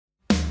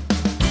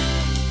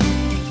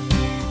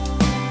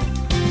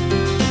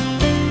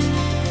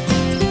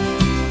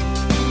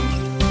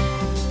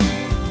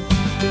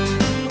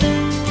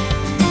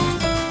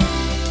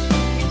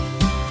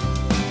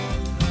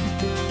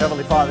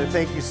Father,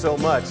 thank you so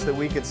much that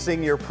we could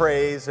sing your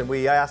praise, and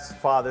we ask,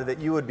 Father, that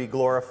you would be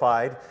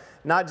glorified,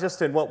 not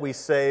just in what we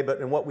say, but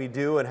in what we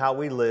do and how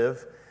we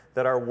live,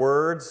 that our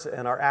words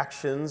and our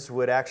actions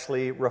would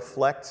actually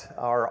reflect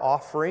our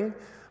offering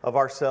of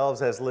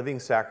ourselves as living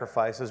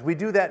sacrifices. We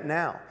do that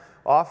now.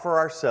 Offer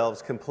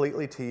ourselves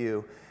completely to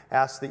you.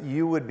 Ask that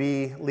you would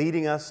be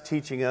leading us,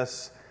 teaching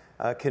us,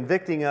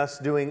 convicting us,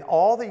 doing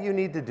all that you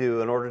need to do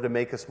in order to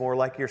make us more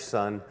like your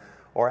Son,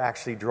 or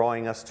actually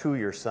drawing us to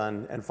your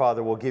Son. And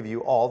Father, we'll give you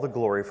all the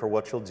glory for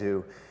what you'll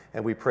do.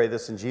 And we pray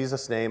this in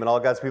Jesus' name. And all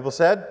God's people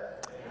said,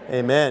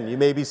 Amen. You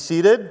may be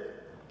seated.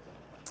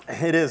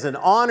 It is an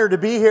honor to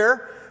be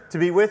here, to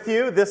be with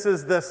you. This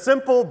is the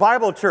Simple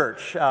Bible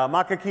Church,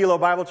 Makakilo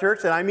Bible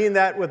Church. And I mean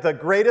that with the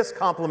greatest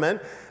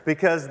compliment,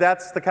 because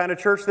that's the kind of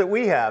church that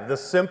we have, the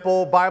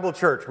Simple Bible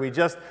Church. We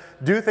just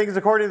do things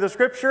according to the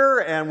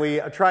Scripture, and we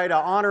try to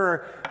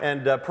honor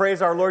and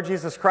praise our Lord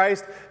Jesus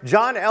Christ.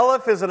 John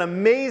Elliff is an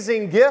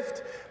amazing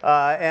gift,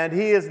 and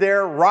he is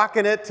there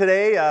rocking it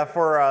today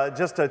for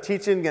just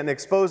teaching and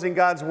exposing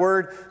God's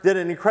Word. Did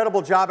an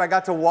incredible job. I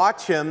got to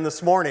watch him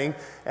this morning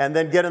and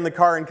then get in the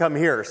car and come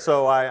here.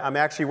 So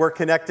we're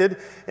connected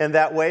in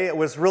that way. It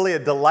was really a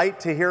delight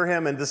to hear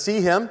him and to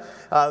see him.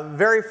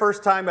 Very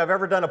first time I've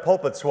ever done a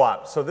pulpit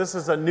swap. So this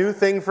is a new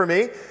thing for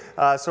me.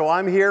 So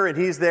I'm here and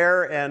he's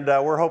there, and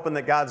we're hoping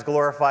that God's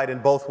glorified in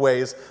both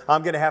ways.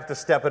 I'm going to have to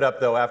step it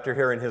up, though, after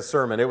hearing his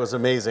sermon. It was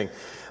amazing.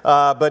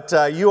 But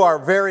you are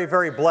very,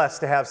 very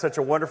blessed to have such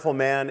a wonderful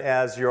man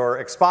as your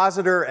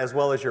expositor as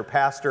well as your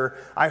pastor.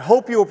 I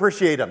hope you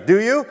appreciate him.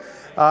 Do you?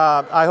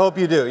 I hope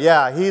you do.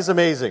 Yeah, he's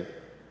amazing.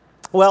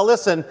 Well,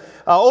 listen,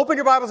 open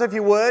your Bibles, if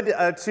you would,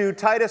 to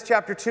Titus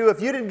chapter 2.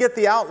 If you didn't get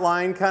the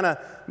outline, kind of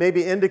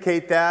maybe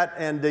indicate that,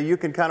 and you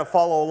can kind of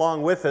follow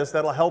along with us.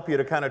 That'll help you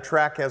to kind of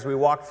track as we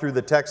walk through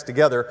the text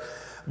together.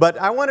 But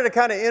I wanted to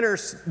kind of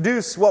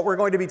introduce what we're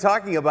going to be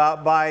talking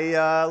about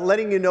by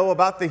letting you know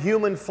about the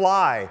human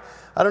fly.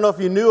 I don't know if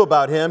you knew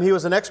about him. He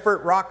was an expert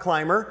rock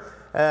climber,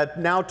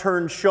 now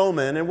turned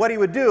showman. And what he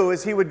would do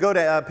is he would go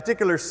to a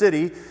particular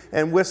city,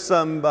 and with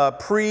some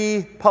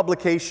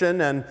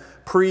pre-publication and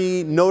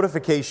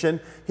pre-notification,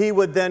 he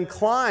would then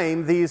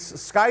climb these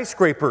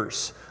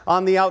skyscrapers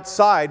on the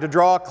outside to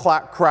draw a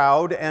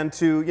crowd and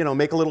to,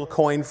 make a little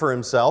coin for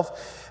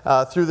himself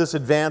through this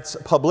advance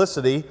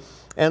publicity.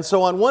 And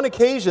so on one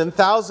occasion,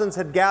 thousands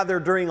had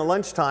gathered during a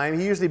lunchtime.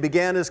 He usually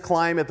began his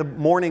climb at the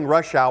morning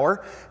rush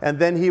hour, and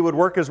then he would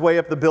work his way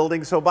up the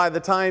building. So by the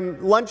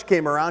time lunch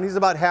came around, he's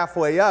about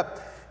halfway up.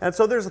 And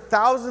so there's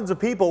thousands of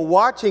people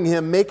watching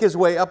him make his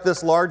way up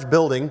this large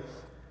building,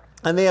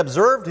 and they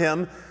observed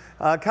him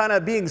kind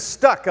of being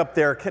stuck up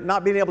there,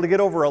 not being able to get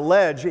over a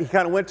ledge. He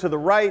kind of went to the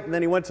right, and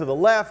then he went to the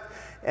left,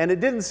 and it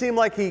didn't seem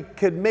like he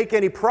could make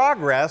any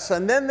progress.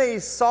 And then they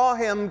saw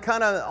him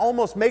kind of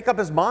almost make up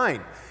his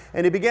mind,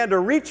 and he began to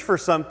reach for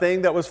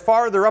something that was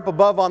farther up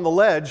above on the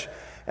ledge.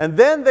 And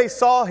then they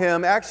saw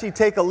him actually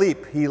take a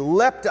leap. He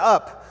leapt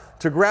up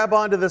to grab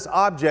onto this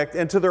object,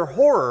 and to their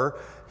horror,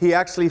 he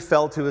actually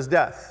fell to his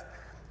death.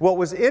 What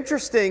was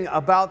interesting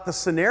about the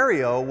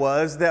scenario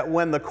was that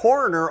when the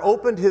coroner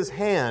opened his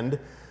hand,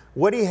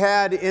 what he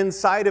had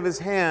inside of his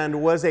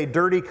hand was a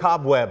dirty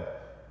cobweb.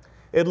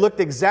 It looked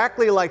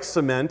exactly like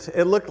cement.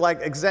 It looked like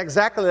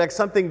exactly like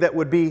something that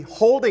would be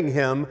holding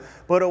him,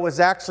 but it was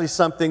actually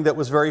something that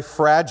was very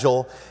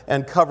fragile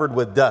and covered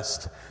with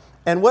dust.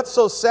 And what's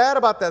so sad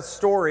about that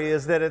story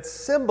is that it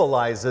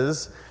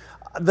symbolizes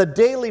the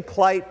daily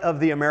plight of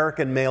the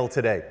American male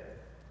today.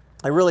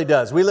 It really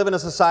does. We live in a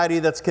society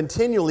that's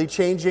continually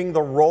changing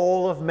the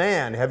role of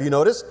man. Have you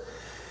noticed?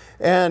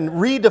 And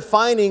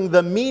redefining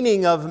the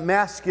meaning of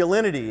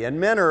masculinity. And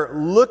men are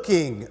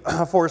looking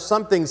for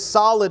something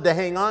solid to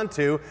hang on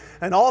to.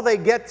 And all they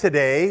get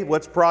today,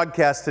 what's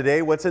broadcast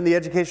today, what's in the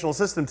educational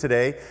system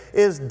today,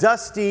 is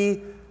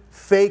dusty,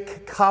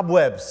 fake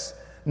cobwebs.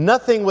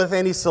 Nothing with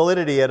any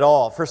solidity at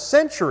all. For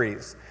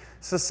centuries,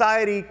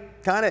 society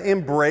kind of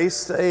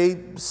embraced a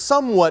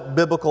somewhat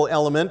biblical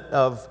element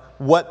of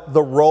what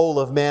the role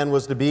of man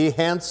was to be: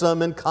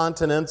 handsome in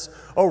countenance,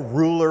 a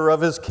ruler of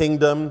his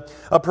kingdom,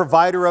 a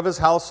provider of his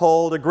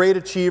household, a great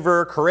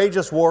achiever, a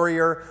courageous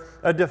warrior,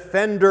 a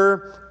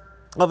defender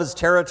of his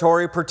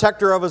territory,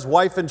 protector of his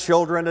wife and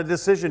children, a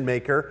decision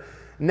maker.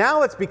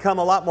 Now it's become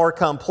a lot more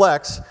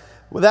complex.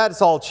 Well,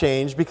 that's all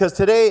changed, because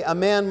today a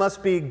man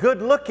must be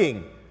good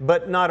looking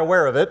but not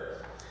aware of it.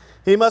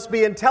 He must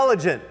be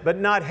intelligent but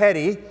not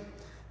heady.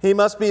 He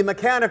must be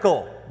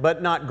mechanical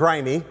but not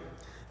grimy.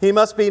 He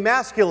must be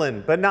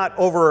masculine, but not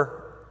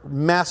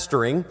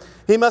over-mastering.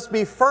 He must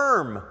be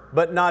firm,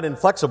 but not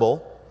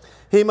inflexible.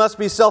 He must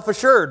be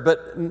self-assured,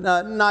 but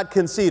not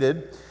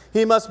conceited.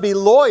 He must be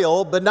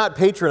loyal, but not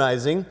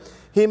patronizing.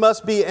 He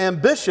must be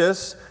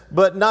ambitious,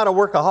 but not a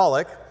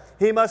workaholic.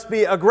 He must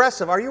be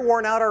aggressive. Are you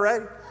worn out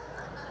already?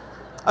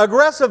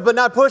 Aggressive, but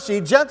not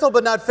pushy. Gentle,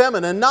 but not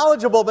feminine.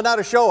 Knowledgeable, but not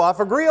a show-off.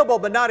 Agreeable,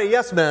 but not a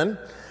yes-man.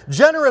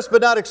 Generous,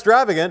 but not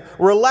extravagant.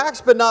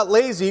 Relaxed, but not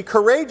lazy.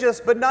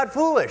 Courageous, but not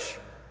foolish.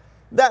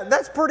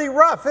 That's pretty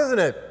rough, isn't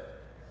it?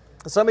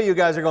 Some of you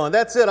guys are going,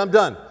 that's it, I'm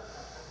done.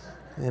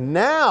 And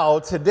now,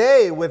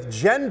 today, with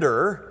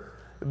gender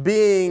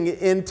being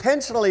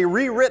intentionally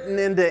rewritten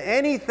into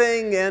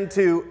anything and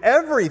to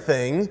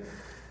everything,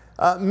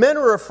 men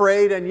are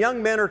afraid and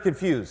young men are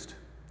confused.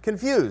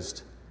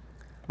 Confused.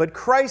 But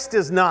Christ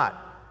is not.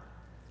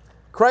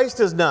 Christ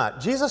is not.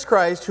 Jesus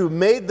Christ, who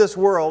made this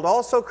world,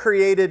 also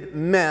created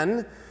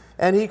men,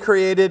 and He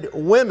created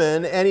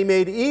women, and He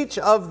made each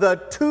of the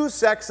two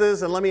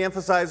sexes, and let me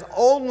emphasize,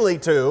 only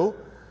two,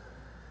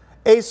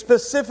 a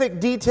specific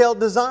detailed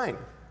design.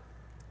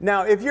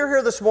 Now, if you're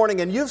here this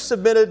morning and you've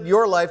submitted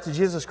your life to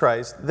Jesus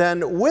Christ,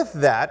 then with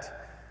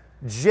that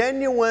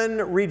genuine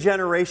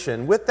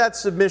regeneration, with that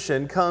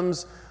submission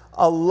comes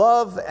a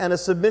love and a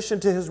submission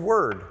to His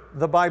Word,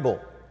 the Bible.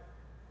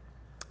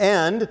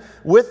 And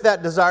with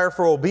that desire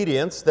for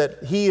obedience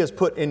that He has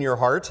put in your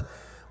heart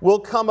will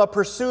come a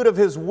pursuit of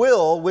His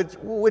will,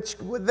 which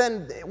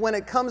then, when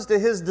it comes to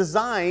His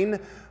design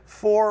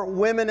for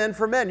women and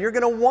for men, you're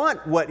going to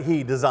want what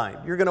He designed.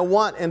 You're going to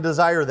want and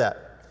desire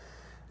that.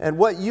 And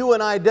what you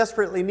and I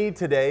desperately need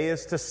today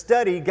is to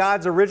study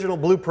God's original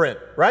blueprint,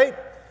 right?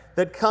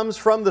 That comes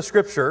from the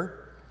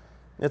Scripture.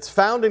 It's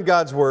found in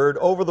God's Word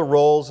over the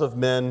roles of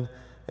men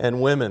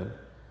and women.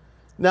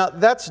 Now,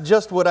 that's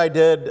just what I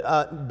did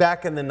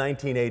back in the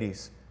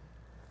 1980s.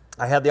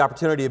 I had the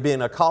opportunity of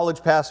being a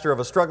college pastor of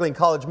a struggling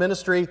college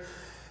ministry,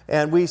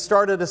 and we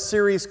started a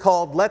series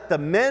called Let the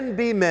Men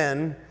Be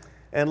Men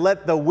and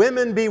Let the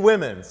Women Be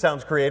Women.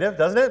 Sounds creative,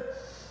 doesn't it?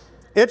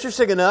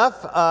 Interesting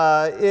enough,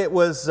 it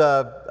was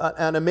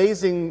an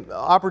amazing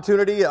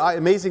opportunity,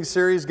 amazing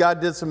series. God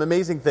did some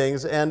amazing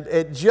things. And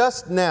it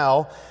just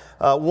now,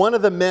 one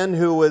of the men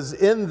who was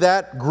in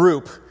that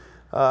group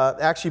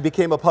actually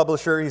became a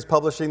publisher. He's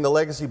publishing the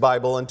Legacy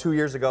Bible. And 2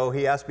 years ago,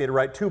 he asked me to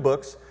write 2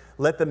 books,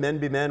 Let the Men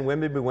Be Men,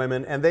 Women Be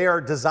Women. And they are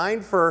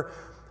designed for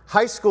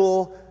high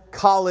school,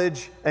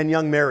 college, and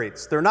young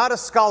marrieds. They're not a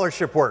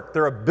scholarship work.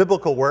 They're a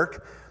biblical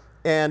work.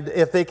 And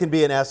if they can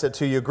be an asset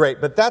to you,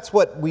 great. But that's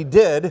what we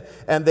did,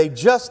 and they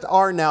just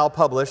are now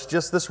published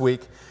just this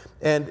week.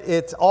 And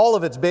all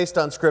of it's based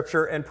on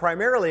Scripture, and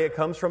primarily it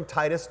comes from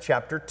Titus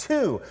chapter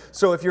 2.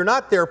 So if you're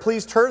not there,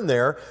 please turn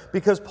there,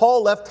 because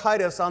Paul left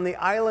Titus on the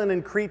island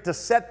in Crete to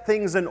set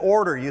things in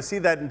order. You see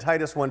that in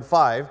Titus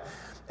 1:5.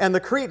 And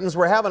the Cretans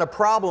were having a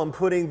problem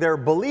putting their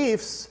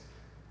beliefs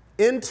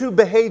into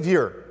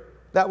behavior.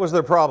 That was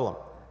their problem.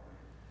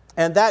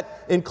 And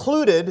that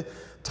included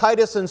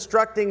Titus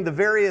instructing the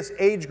various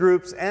age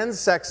groups and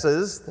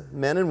sexes,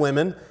 men and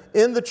women,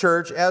 in the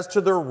church as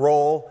to their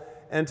role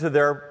and to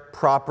their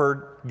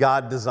proper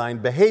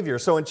God-designed behavior.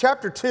 So in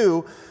chapter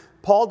 2,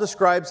 Paul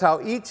describes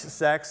how each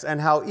sex and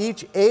how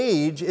each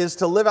age is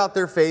to live out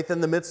their faith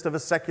in the midst of a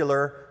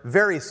secular,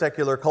 very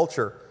secular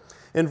culture.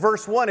 In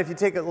verse 1, if you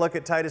take a look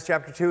at Titus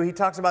chapter 2, he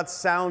talks about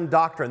sound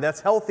doctrine.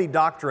 That's healthy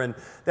doctrine.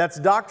 That's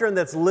doctrine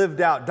that's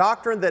lived out.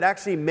 Doctrine that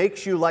actually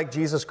makes you like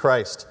Jesus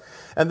Christ.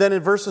 And then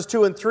in verses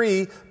 2 and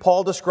 3,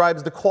 Paul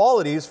describes the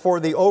qualities for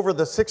the over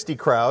the 60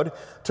 crowd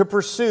to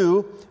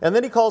pursue. And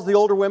then he calls the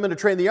older women to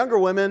train the younger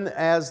women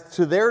as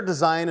to their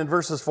design in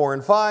verses 4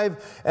 and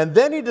 5. And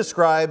then he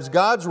describes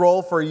God's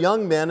role for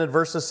young men in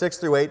verses 6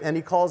 through 8. And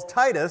he calls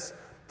Titus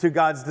to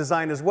God's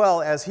design as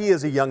well, as he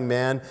is a young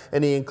man,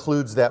 and he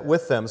includes that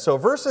with them. So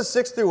verses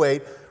 6 through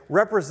 8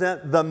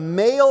 represent the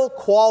male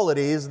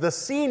qualities the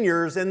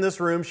seniors in this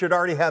room should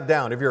already have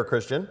down if you're a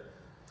Christian.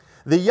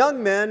 The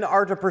young men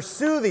are to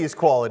pursue these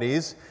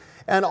qualities,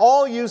 and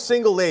all you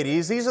single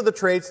ladies, these are the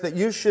traits that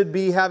you should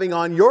be having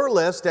on your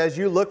list as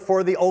you look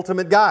for the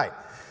ultimate guy.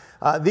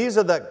 These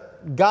are the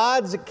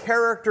God's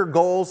character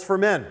goals for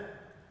men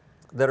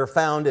that are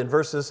found in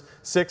verses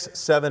 6,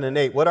 7, and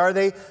 8. What are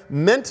they?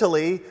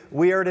 Mentally,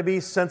 we are to be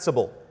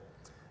sensible.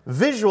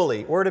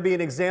 Visually, we're to be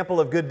an example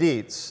of good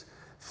deeds.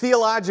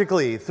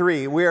 Theologically,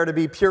 3, we are to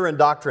be pure in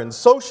doctrine.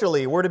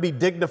 Socially, we're to be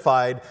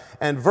dignified.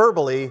 And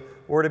verbally,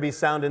 we're to be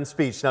sound in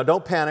speech. Now,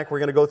 don't panic. We're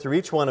going to go through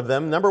each one of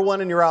them. Number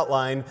 1 in your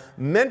outline,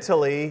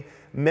 mentally,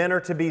 men are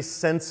to be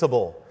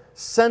sensible.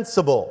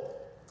 Sensible.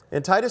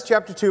 In Titus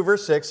chapter 2,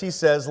 verse 6, he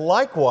says,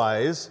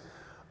 likewise,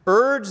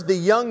 urge the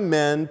young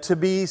men to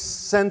be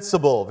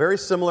sensible. Very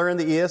similar in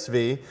the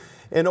ESV.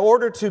 In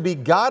order to be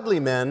godly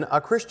men,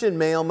 a Christian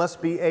male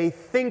must be a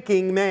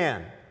thinking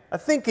man. A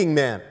thinking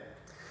man.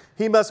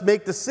 He must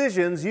make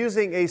decisions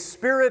using a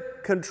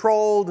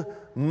spirit-controlled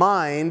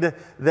mind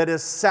that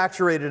is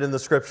saturated in the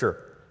Scripture.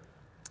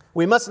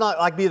 We must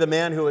not be the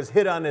man who was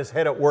hit on his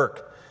head at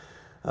work.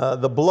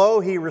 The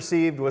blow he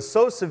received was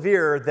so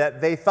severe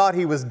that they thought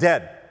he was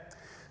dead.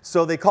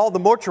 So they called the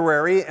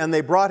mortuary, and they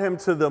brought him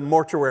to the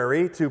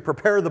mortuary to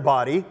prepare the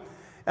body.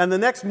 And the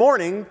next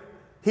morning,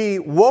 he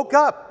woke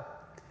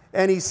up,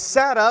 and he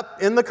sat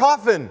up in the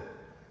coffin.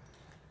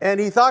 And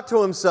he thought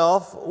to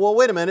himself, well,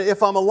 wait a minute,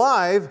 if I'm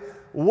alive,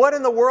 what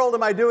in the world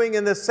am I doing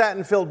in this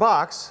satin-filled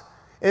box?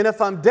 And if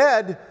I'm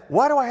dead,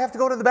 why do I have to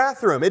go to the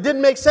bathroom? It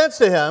didn't make sense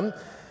to him.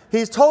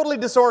 He's totally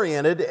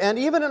disoriented. And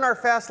even in our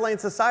fast lane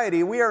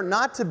society, we are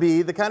not to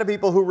be the kind of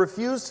people who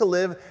refuse to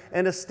live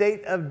in a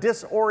state of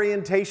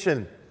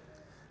disorientation.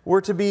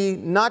 We're to be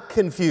not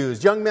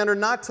confused. Young men are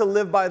not to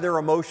live by their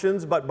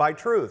emotions, but by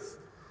truth.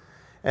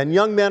 And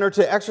young men are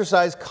to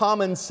exercise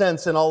common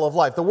sense in all of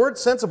life. The word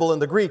sensible in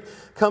the Greek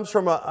comes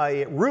from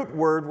a root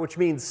word which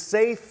means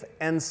safe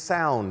and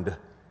sound,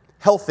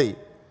 healthy.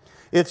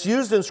 It's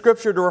used in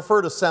Scripture to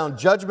refer to sound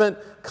judgment,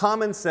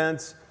 common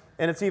sense,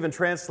 and it's even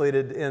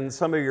translated in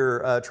some of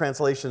your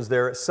translations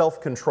there,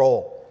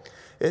 self-control.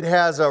 It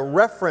has a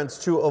reference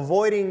to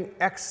avoiding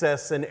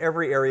excess in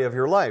every area of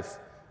your life,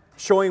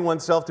 showing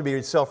oneself to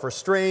be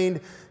self-restrained,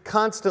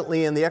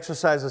 constantly in the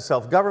exercise of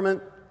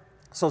self-government.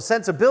 So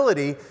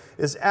sensibility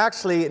is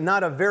actually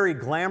not a very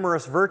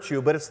glamorous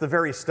virtue, but it's the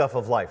very stuff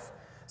of life.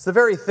 It's the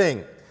very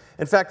thing.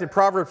 In fact, in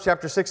Proverbs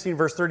chapter 16,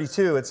 verse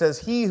 32, it says,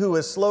 "He who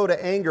is slow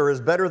to anger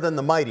is better than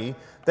the mighty."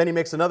 Then he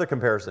makes another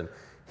comparison.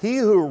 "He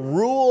who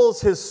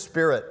rules his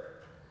spirit,"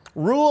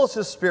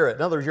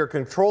 in other words, your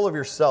control of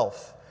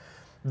yourself,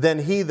 "than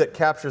he that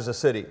captures a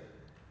city."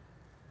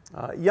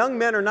 Young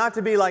men are not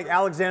to be like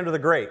Alexander the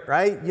Great,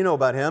 right? You know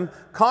about him.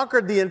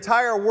 Conquered the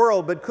entire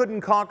world, but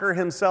couldn't conquer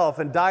himself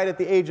and died at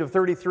the age of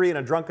 33 in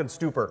a drunken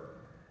stupor.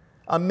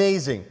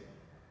 Amazing.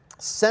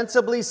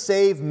 Sensibly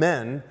saved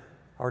men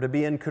are to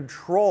be in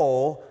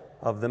control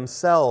of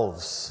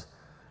themselves.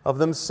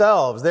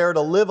 They are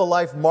to live a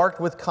life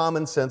marked with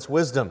common sense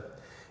wisdom.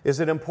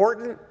 Is it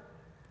important?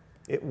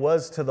 It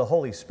was to the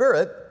Holy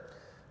Spirit,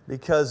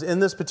 because in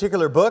this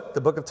particular book, the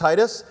book of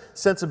Titus,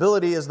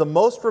 sensibility is the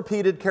most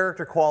repeated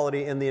character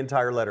quality in the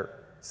entire letter.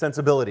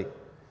 Sensibility.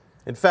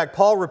 In fact,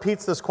 Paul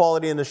repeats this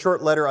quality in the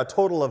short letter a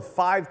total of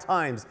 5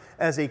 times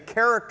as a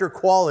character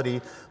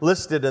quality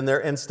listed in there,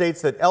 and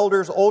states that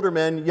elders, older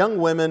men, young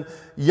women,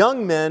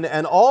 young men,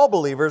 and all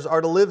believers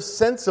are to live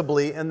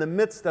sensibly in the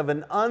midst of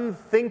an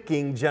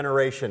unthinking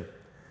generation.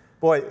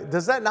 Boy,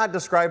 does that not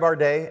describe our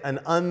day?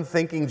 An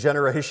unthinking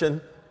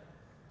generation?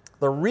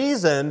 The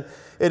reason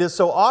it is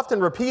so often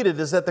repeated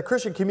is that the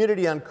Christian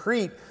community on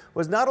Crete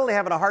was not only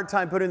having a hard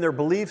time putting their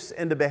beliefs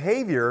into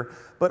behavior,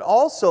 but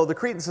also the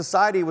Cretan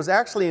society was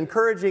actually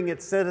encouraging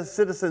its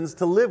citizens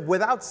to live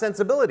without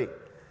sensibility.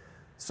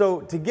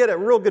 So to get a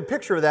real good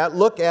picture of that,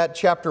 look at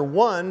chapter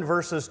 1,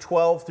 verses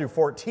 12 through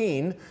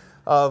 14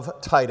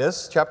 of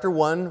Titus, chapter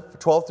 1,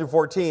 12 through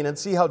 14, and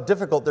see how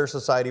difficult their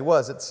society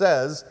was. It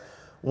says,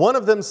 "One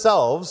of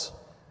themselves,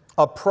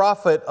 a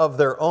prophet of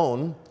their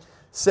own,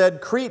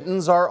 said,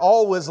 'Cretans are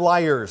always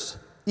liars,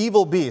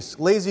 evil beasts,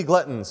 lazy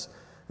gluttons.'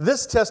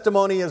 This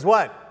testimony is"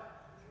 what?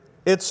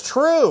 It's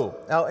true.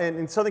 Now,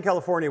 in Southern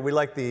California, we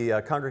like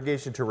the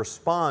congregation to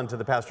respond to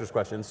the pastor's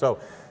question. So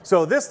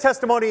this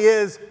testimony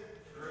is true.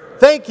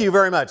 Thank you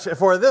very much.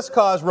 "For this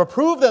cause,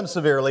 reprove them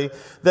severely,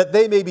 that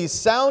they may be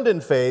sound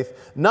in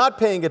faith, not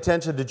paying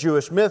attention to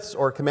Jewish myths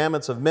or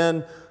commandments of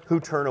men who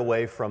turn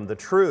away from the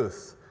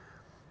truth."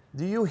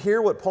 Do you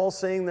hear what Paul's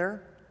saying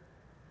there?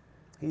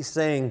 He's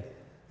saying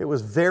it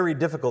was very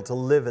difficult to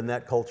live in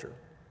that culture.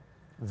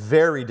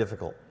 Very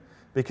difficult.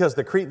 Because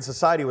the Cretan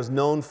society was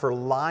known for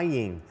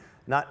lying,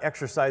 not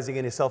exercising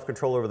any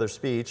self-control over their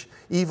speech.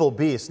 Evil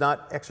beasts,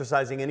 not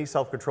exercising any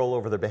self-control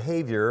over their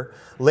behavior.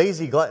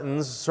 Lazy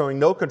gluttons, showing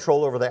no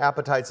control over their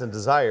appetites and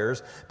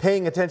desires.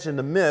 Paying attention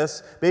to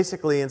myths.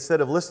 Basically,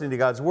 instead of listening to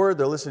God's word,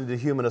 they're listening to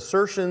human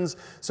assertions.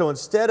 So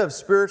instead of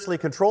spiritually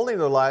controlling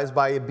their lives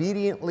by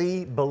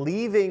obediently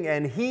believing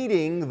and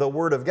heeding the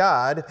word of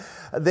God,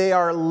 they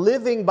are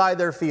living by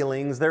their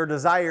feelings, their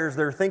desires,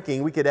 their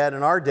thinking. We could add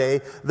in our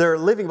day, they're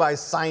living by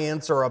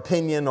science or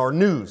opinion or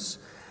news.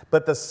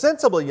 But the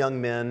sensible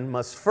young man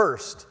must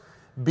first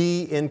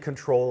be in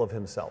control of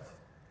himself.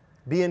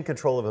 Be in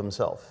control of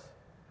himself.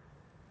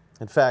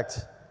 In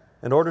fact,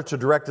 in order to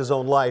direct his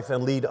own life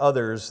and lead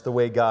others the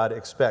way God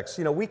expects.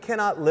 You know, we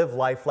cannot live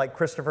life like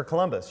Christopher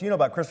Columbus. You know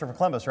about Christopher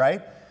Columbus,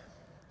 right?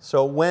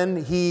 So when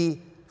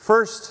he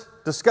first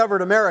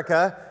discovered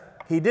America,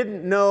 he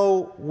didn't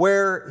know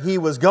where he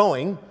was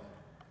going.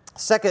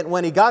 Second,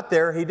 when he got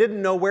there, he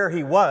didn't know where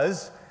he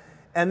was.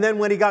 And then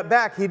when he got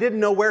back, he didn't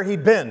know where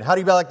he'd been. How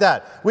do you be like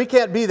that? We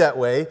can't be that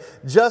way.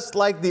 Just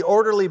like the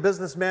orderly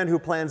businessman who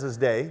plans his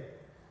day,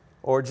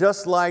 or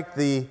just like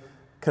the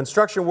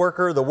construction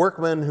worker, the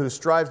workman who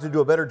strives to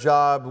do a better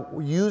job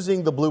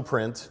using the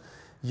blueprint,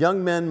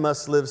 young men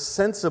must live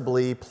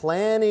sensibly,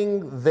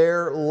 planning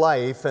their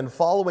life and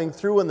following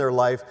through in their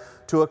life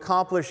to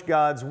accomplish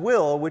God's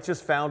will, which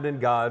is found in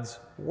God's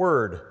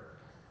Word.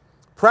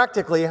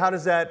 Practically, how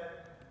does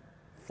that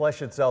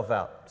flesh itself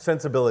out?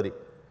 Sensibility.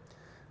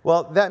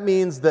 Well, that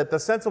means that the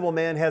sensible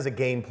man has a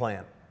game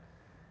plan.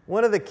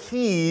 One of the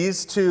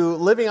keys to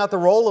living out the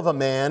role of a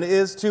man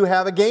is to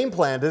have a game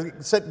plan, to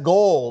set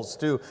goals,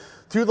 to,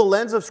 through the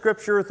lens of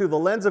Scripture, through the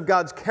lens of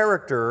God's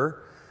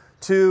character,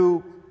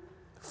 to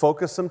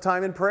focus some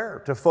time in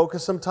prayer, to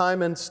focus some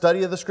time in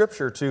study of the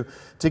Scripture,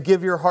 to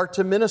give your heart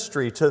to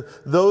ministry, to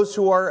those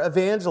who are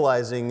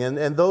evangelizing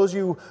and those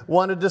you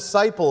want to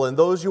disciple and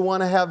those you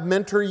want to have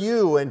mentor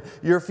you and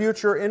your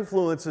future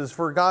influences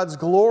for God's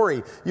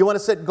glory. You want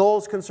to set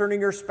goals concerning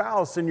your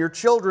spouse and your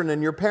children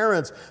and your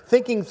parents,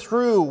 thinking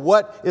through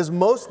what is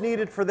most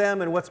needed for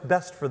them and what's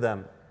best for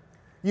them.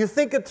 You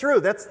think it through.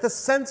 That's the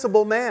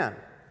sensible man.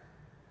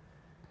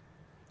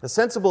 A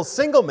sensible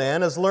single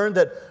man has learned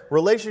that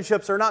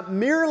relationships are not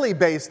merely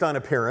based on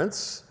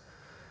appearance,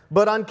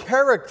 but on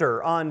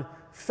character, on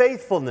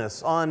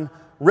faithfulness, on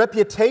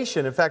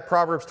reputation. In fact,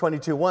 Proverbs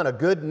 22:1, a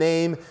good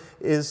name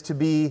is to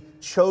be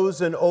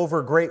chosen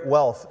over great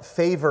wealth.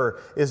 Favor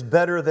is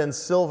better than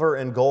silver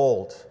and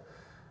gold.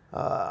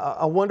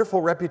 A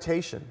wonderful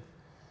reputation.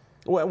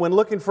 When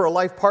looking for a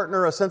life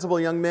partner, a sensible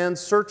young man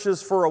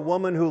searches for a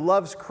woman who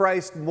loves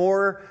Christ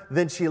more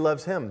than she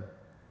loves him.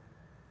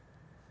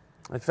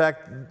 In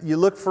fact, you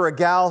look for a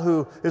gal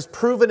who is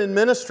proven in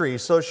ministry,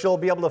 so she'll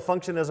be able to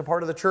function as a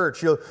part of the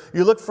church. You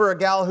look for a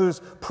gal who's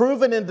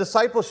proven in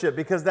discipleship,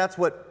 because that's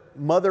what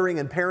mothering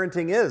and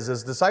parenting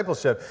is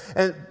discipleship.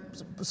 And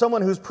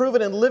someone who's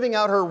proven in living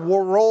out her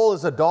role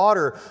as a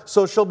daughter,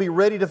 so she'll be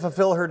ready to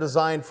fulfill her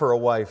design for a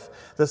wife.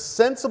 The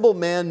sensible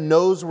man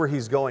knows where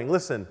he's going.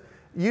 Listen,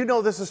 you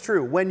know this is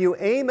true. When you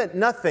aim at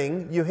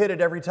nothing, you hit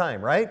it every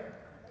time, right?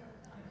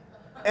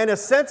 And a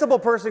sensible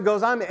person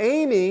goes, I'm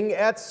aiming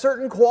at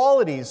certain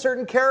qualities,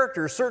 certain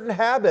characters, certain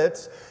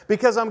habits,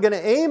 because I'm going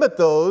to aim at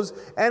those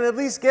and at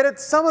least get it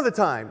some of the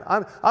time.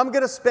 I'm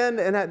going to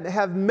spend and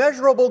have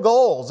measurable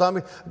goals.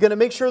 I'm going to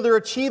make sure they're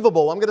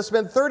achievable. I'm going to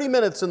spend 30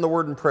 minutes in the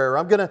Word and prayer.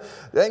 I'm going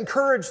to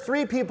encourage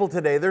 3 people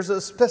today. There's a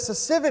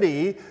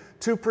specificity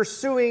to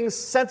pursuing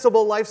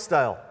sensible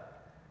lifestyle.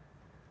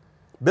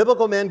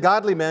 Biblical men,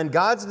 godly men,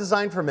 God's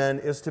design for men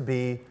is to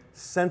be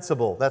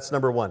sensible. That's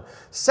number 1.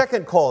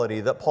 Second quality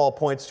that Paul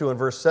points to in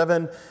verse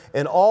 7,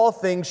 in all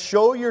things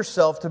show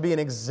yourself to be an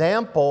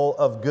example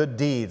of good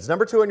deeds.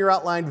 Number 2 in your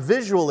outline,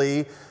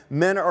 visually,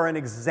 men are an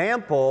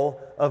example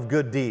of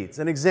good deeds.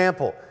 An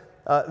example,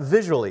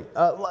 visually.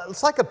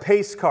 It's like a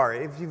pace car,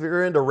 if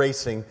you're into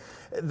racing,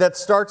 that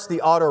starts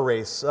the auto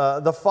race.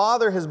 The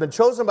father has been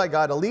chosen by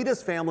God to lead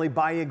his family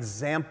by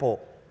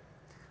example.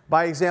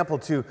 By example,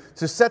 to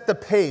set the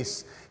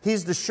pace.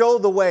 He's to show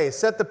the way,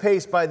 set the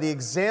pace by the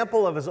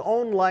example of his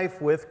own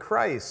life with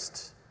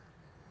Christ.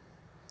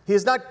 He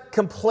is not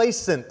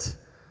complacent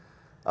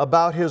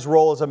about his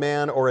role as a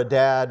man or a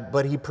dad,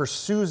 but he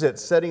pursues it,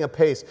 setting a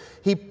pace.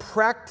 He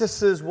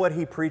practices what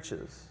he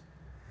preaches.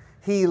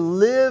 He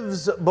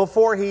lives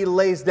before he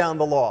lays down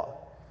the law.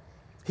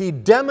 He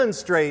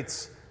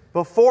demonstrates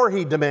before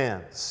he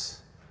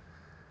demands.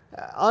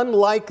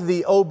 Unlike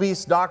the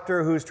obese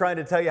doctor who's trying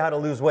to tell you how to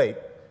lose weight,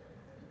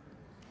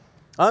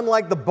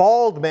 unlike the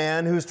bald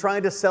man who's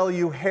trying to sell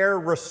you hair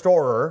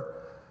restorer,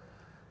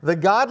 the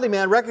godly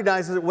man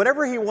recognizes that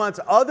whatever he wants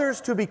others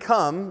to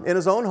become in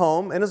his own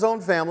home, in his own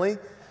family,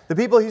 the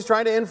people he's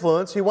trying to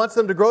influence, he wants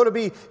them to grow to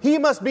be, he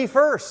must be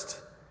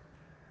first.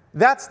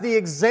 That's the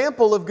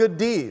example of good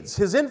deeds.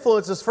 His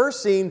influence is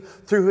first seen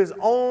through his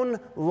own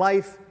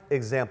life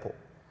example.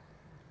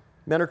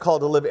 Men are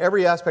called to live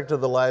every aspect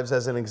of their lives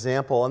as an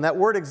example. And that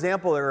word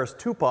example there is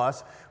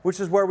tupos, which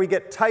is where we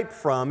get type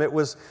from. It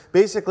was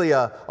basically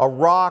a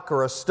rock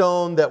or a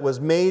stone that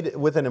was made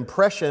with an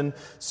impression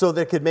so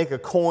that it could make a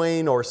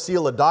coin or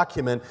seal a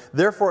document.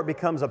 Therefore, it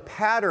becomes a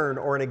pattern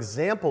or an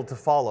example to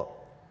follow.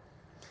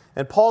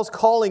 And Paul's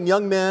calling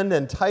young men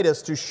and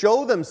Titus to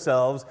show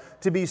themselves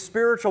to be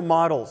spiritual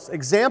models,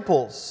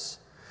 examples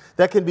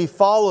that can be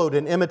followed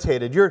and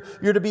imitated. You're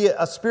to be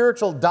a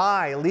spiritual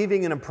die,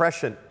 leaving an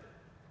impression.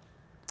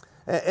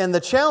 And the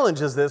challenge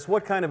is this: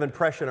 what kind of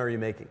impression are you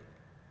making?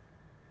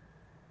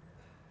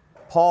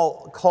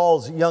 Paul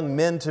calls young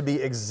men to be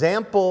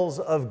examples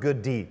of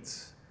good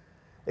deeds.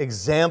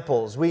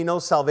 Examples. We know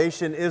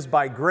salvation is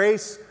by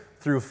grace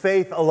through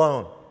faith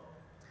alone.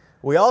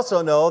 We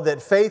also know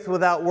that faith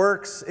without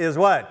works is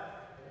what?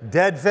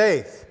 Dead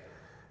faith.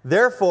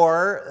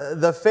 Therefore,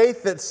 the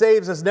faith that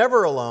saves is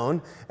never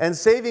alone, and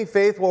saving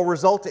faith will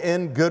result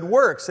in good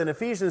works. In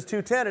Ephesians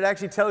 2:10, it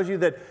actually tells you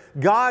that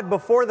God,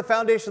 before the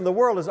foundation of the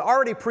world, has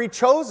already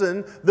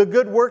pre-chosen the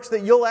good works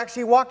that you'll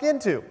actually walk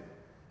into.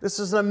 This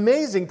is an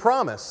amazing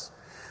promise.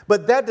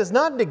 But that does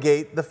not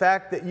negate the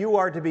fact that you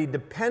are to be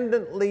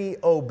dependently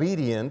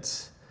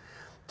obedient,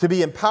 to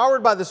be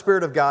empowered by the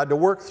Spirit of God to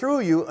work through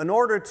you in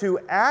order to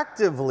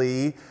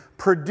actively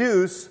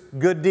produce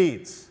good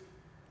deeds.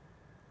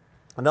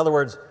 In other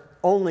words,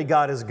 only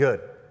God is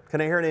good.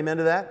 Can I hear an amen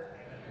to that?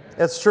 Amen.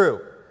 That's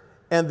true.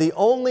 And the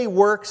only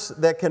works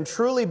that can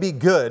truly be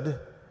good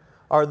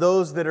are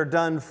those that are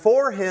done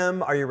for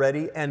Him, are you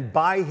ready, and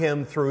by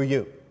Him through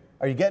you.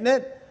 Are you getting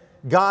it?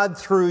 God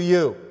through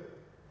you.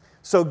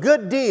 So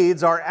good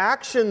deeds are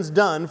actions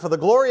done for the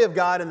glory of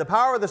God and the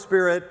power of the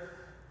Spirit,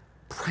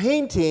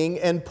 painting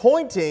and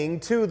pointing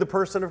to the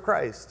person of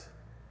Christ.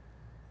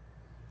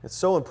 It's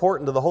so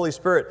important to the Holy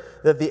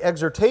Spirit that the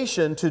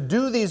exhortation to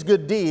do these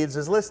good deeds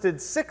is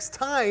listed 6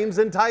 times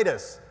in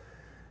Titus.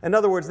 In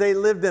other words, they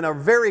lived in a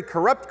very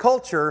corrupt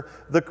culture.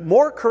 The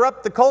more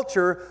corrupt the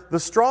culture, the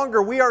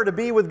stronger we are to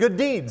be with good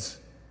deeds.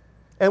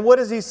 And what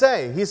does he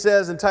say? He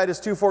says in Titus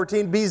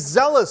 2:14, be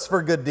zealous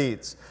for good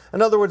deeds.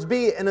 In other words,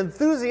 be an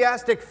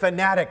enthusiastic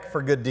fanatic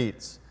for good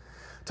deeds.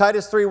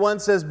 Titus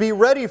 3:1 says, be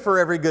ready for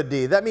every good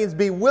deed. That means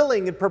be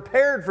willing and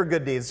prepared for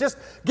good deeds. Just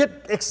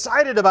get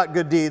excited about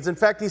good deeds. In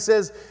fact, he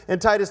says in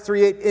Titus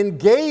 3:8,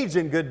 engage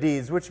in good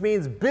deeds, which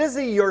means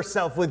busy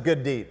yourself with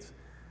good deeds.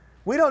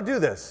 We don't do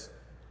this.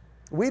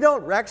 We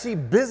don't actually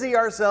busy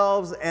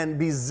ourselves and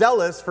be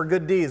zealous for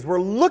good deeds.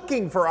 We're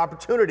looking for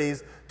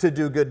opportunities to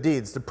do good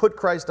deeds, to put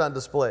Christ on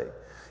display.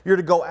 You're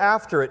to go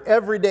after it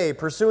every day,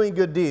 pursuing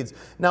good deeds.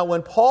 Now,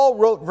 when Paul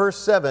wrote verse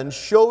 7,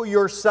 show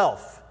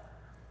yourself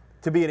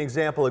to be an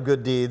example of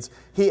good deeds,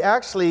 he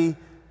actually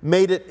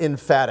made it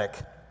emphatic.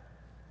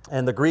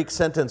 And the Greek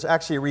sentence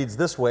actually reads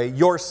this way,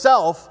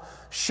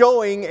 yourself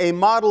showing a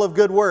model of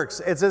good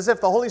works. It's as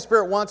if the Holy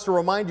Spirit wants to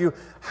remind you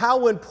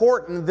how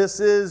important this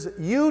is.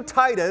 You,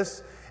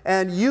 Titus,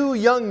 and you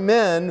young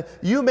men,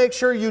 you make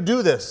sure you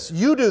do this.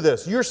 You do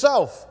this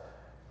yourself.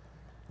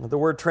 The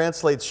word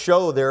translates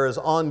show there as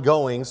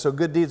ongoing, so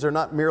good deeds are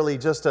not merely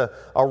just a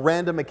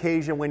random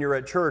occasion when you're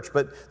at church,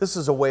 but this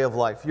is a way of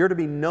life. You're to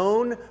be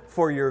known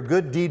for your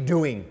good deed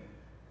doing.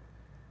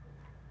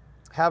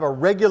 Have a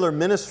regular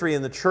ministry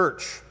in the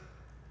church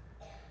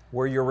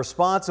where you're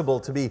responsible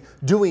to be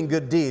doing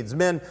good deeds.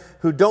 Men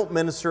who don't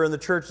minister in the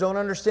church don't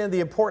understand the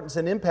importance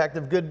and impact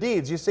of good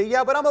deeds. You say,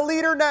 yeah, but I'm a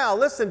leader now.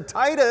 Listen,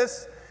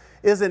 Titus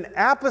is an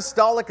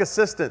apostolic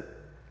assistant.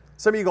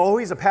 Some of you go, oh,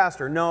 he's a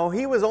pastor. No,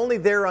 he was only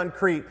there on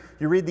Crete.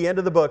 You read the end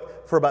of the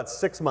book for about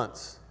 6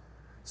 months.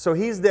 So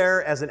he's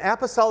there as an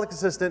apostolic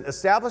assistant,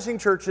 establishing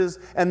churches,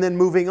 and then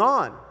moving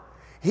on.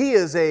 He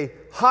is a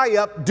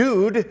high-up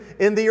dude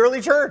in the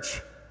early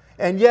church.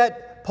 And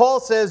yet,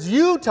 Paul says,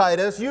 you,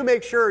 Titus, you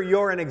make sure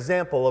you're an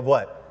example of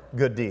what?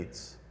 Good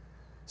deeds.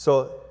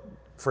 So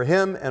for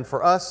him and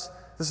for us,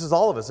 this is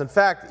all of us. In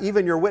fact,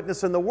 even your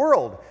witness in the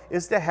world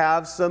is to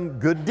have some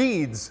good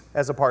deeds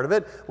as a part of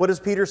it. What does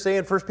Peter say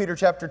in 1 Peter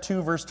chapter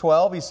 2, verse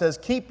 12? He says,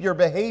 keep your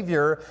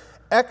behavior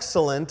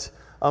excellent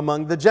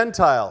among the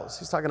Gentiles.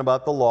 He's talking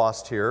about the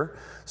lost here.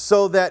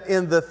 So that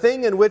in the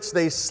thing in which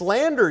they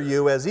slander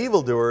you as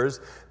evildoers,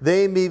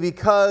 they may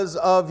because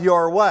of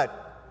your what?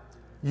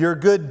 Your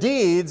good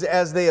deeds,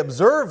 as they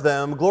observe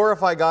them,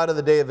 glorify God in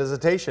the day of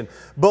visitation.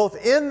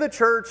 Both in the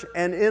church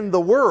and in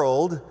the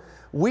world,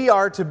 we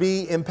are to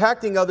be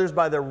impacting others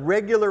by the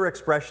regular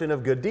expression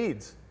of good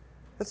deeds.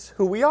 That's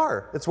who we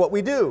are. It's what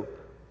we do.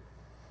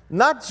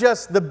 Not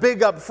just the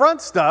big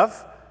upfront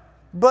stuff,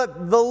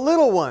 but the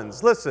little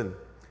ones. Listen,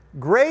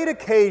 great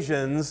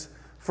occasions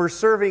for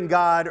serving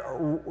God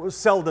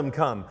seldom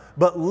come,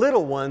 but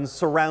little ones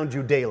surround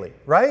you daily,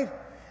 right?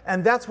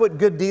 And that's what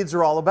good deeds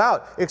are all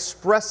about,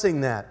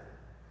 expressing that.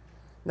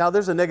 Now,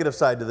 there's a negative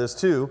side to this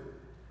too.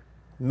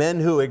 Men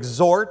who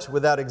exhort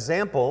without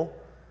example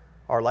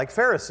are like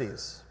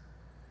Pharisees.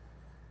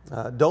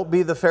 Don't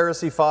be the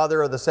Pharisee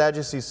father or the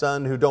Sadducee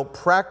son who don't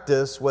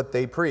practice what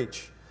they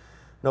preach.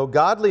 No,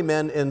 godly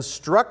men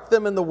instruct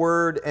them in the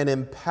word and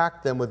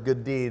impact them with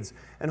good deeds.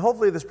 And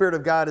hopefully the Spirit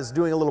of God is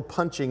doing a little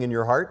punching in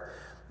your heart.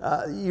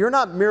 You're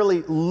not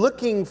merely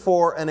looking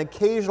for an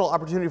occasional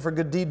opportunity for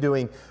good deed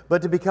doing,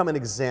 but to become an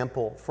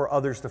example for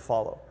others to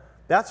follow.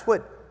 That's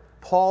what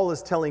Paul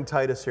is telling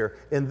Titus here.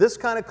 In this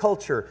kind of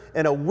culture,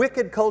 in a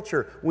wicked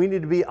culture, we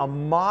need to be a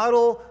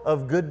model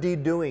of good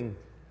deed doing.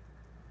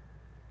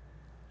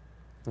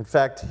 In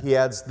fact, he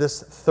adds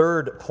this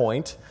third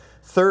point,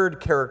 third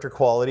character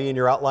quality in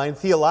your outline.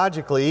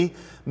 Theologically,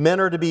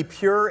 men are to be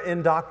pure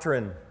in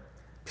doctrine.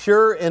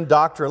 Pure in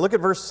doctrine. Look at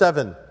verse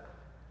 7.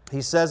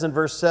 He says in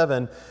verse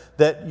 7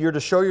 that you're to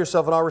show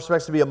yourself in all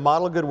respects to be a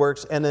model of good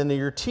works, and in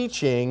your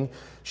teaching,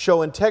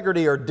 show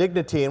integrity or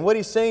dignity. And what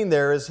he's saying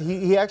there is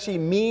he actually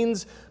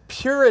means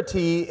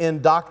purity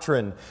in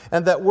doctrine.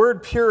 And that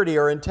word purity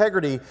or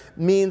integrity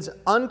means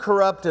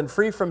uncorrupt and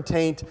free from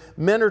taint.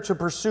 Men are to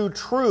pursue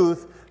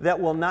truth that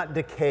will not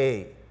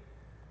decay.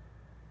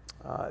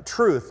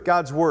 Truth,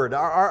 God's word.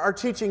 Our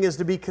teaching is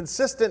to be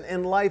consistent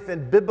in life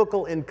and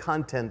biblical in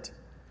content.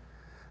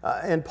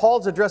 And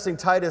Paul's addressing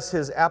Titus,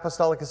 his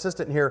apostolic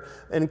assistant here,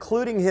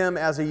 including him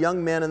as a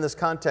young man in this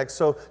context.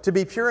 So to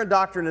be pure in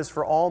doctrine is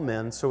for all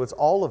men, so it's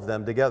all of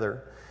them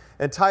together.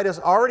 And Titus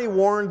already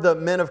warned the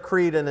men of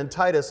Crete, and in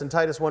Titus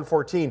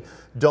 1:14,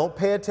 don't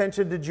pay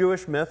attention to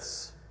Jewish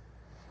myths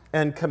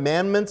and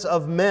commandments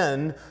of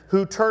men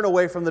who turn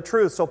away from the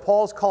truth. So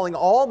Paul's calling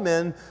all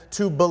men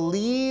to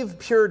believe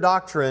pure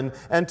doctrine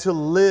and to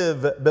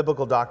live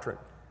biblical doctrine.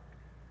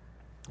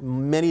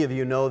 Many of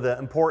you know the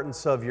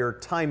importance of your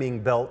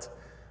timing belt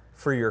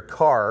for your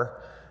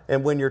car.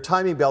 And when your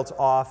timing belt's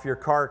off, your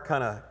car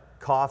kind of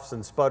coughs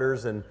and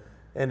sputters and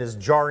is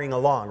jarring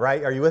along,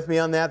 right? Are you with me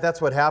on that? That's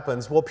what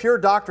happens. Well, pure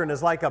doctrine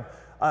is like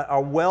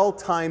a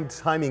well-timed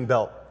timing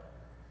belt.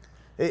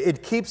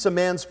 It keeps a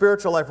man's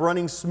spiritual life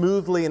running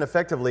smoothly and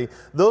effectively.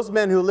 Those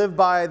men who live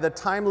by the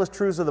timeless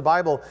truths of the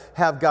Bible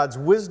have God's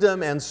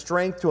wisdom and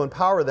strength to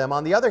empower them.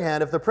 On the other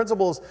hand, if the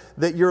principles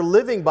that you're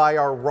living by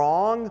are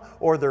wrong,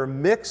 or they're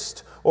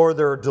mixed, or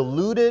they're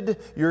diluted,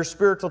 your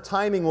spiritual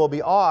timing will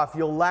be off.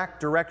 You'll lack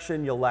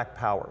direction, you'll lack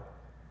power.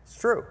 It's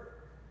true.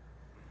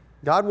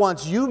 God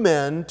wants you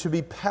men to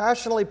be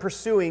passionately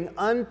pursuing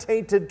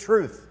untainted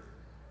truth.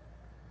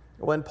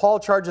 When Paul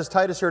charges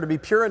Titus here to be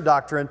pure in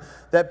doctrine,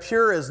 that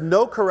pure is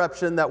no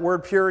corruption, that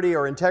word purity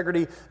or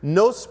integrity,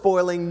 no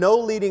spoiling, no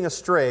leading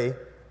astray.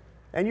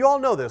 And you all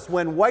know this.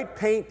 When white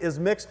paint is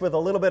mixed with a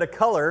little bit of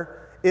color,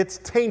 it's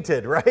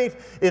tainted, right?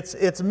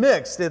 It's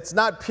mixed. It's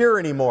not pure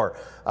anymore.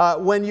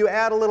 When you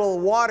add a little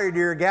water to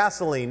your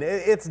gasoline,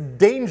 it's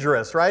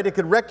dangerous, right? It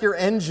could wreck your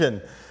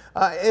engine.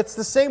 It's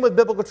the same with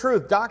biblical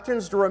truth.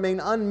 Doctrines to remain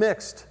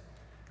unmixed.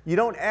 You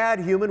don't add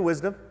human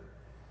wisdom.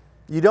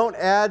 You don't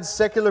add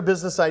secular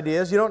business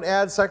ideas. You don't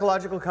add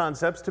psychological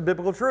concepts to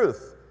biblical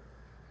truth.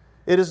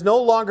 It is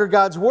no longer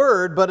God's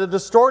word, but a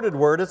distorted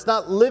word. It's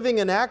not living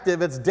and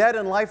active. It's dead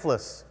and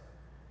lifeless.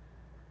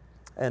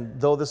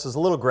 And though this is a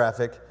little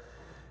graphic,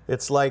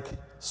 it's like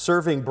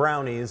serving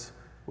brownies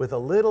with a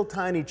little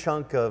tiny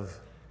chunk of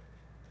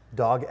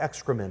dog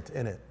excrement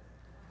in it.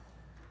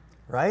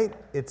 Right?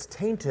 It's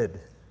tainted.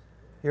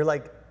 You're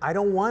like, I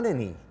don't want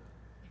any.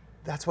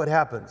 That's what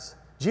happens.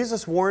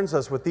 Jesus warns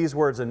us with these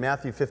words in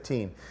Matthew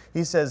 15.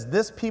 He says,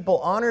 "This people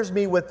honors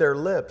me with their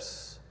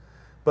lips,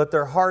 but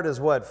their heart is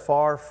what?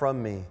 Far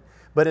from me.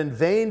 But in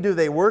vain do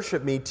they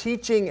worship me,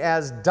 teaching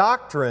as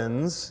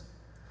doctrines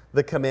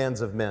the commands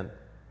of men."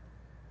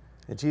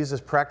 And Jesus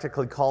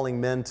practically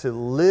calling men to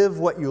live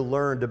what you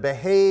learn, to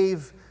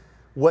behave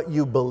what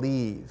you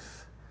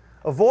believe.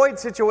 Avoid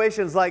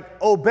situations like,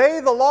 obey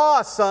the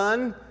law,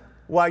 son,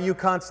 while you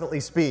constantly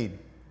speed.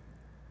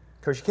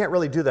 Of course, you can't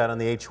really do that on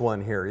the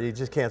H1 here. You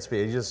just can't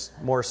speed. You just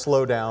more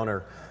slow down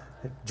or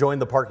join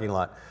the parking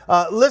lot.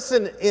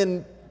 Listen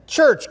in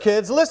church,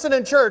 kids. Listen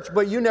in church,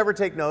 but you never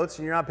take notes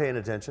and you're not paying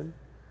attention.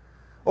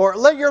 Or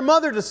let your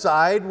mother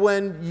decide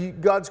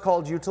when God's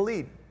called you to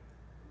lead.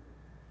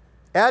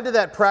 Add to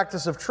that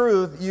practice of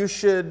truth, you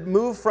should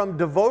move from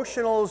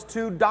devotionals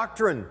to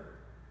doctrine,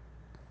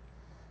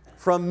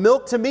 from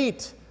milk to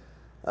meat.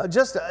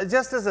 Just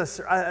as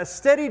a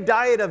steady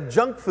diet of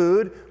junk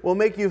food will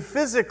make you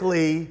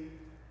physically,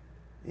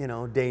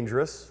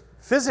 dangerous,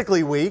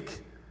 physically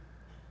weak,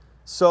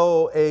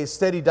 so a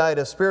steady diet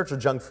of spiritual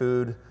junk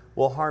food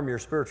will harm your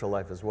spiritual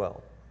life as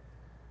well.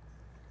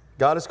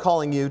 God is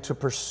calling you to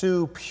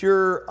pursue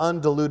pure,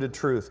 undiluted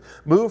truth.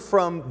 Move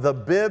from the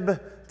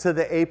bib to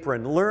the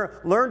apron.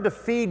 Learn to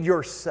feed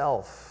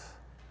yourself.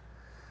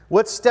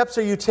 What steps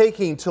are you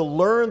taking to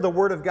learn the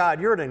Word of God?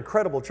 You're an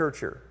incredible church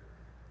here.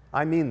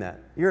 I mean that.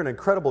 You're an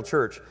incredible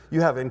church. You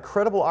have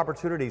incredible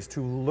opportunities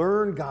to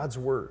learn God's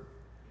Word.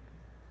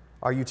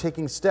 Are you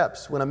taking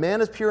steps? When a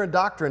man is pure in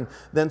doctrine,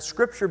 then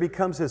Scripture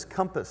becomes his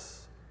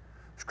compass.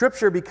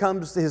 Scripture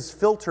becomes his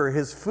filter,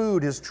 his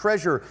food, his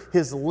treasure,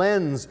 his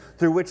lens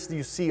through which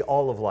you see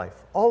all of life.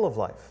 All of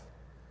life.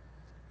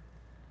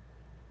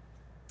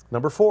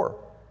 Number 4,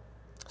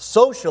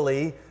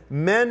 socially,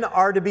 men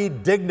are to be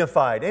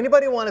dignified.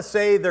 Anybody want to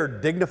say they're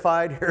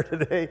dignified here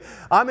today?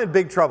 I'm in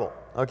big trouble,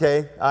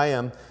 okay? I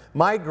am.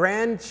 My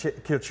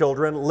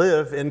grandchildren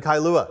live in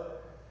Kailua,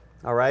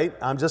 all right?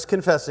 I'm just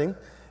confessing.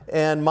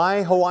 And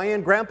my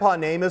Hawaiian grandpa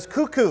name is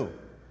Kuku.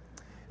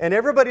 And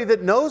everybody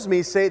that knows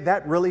me say,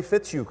 that really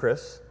fits you,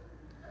 Chris.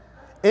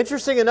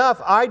 Interesting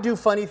enough, I do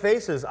funny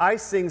faces. I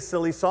sing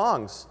silly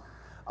songs.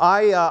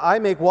 I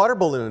make water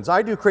balloons.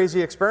 I do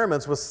crazy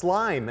experiments with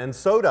slime and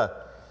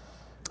soda.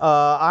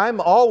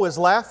 I'm always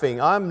laughing.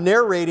 I'm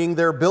narrating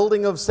their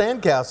building of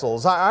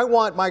sandcastles. I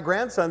want my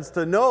grandsons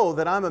to know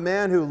that I'm a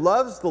man who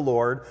loves the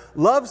Lord,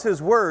 loves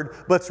His Word,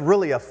 but's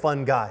really a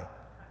fun guy.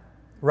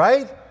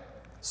 Right?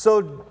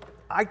 So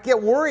I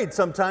get worried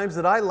sometimes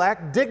that I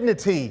lack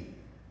dignity.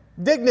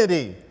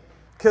 Dignity.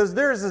 Because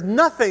there's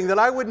nothing that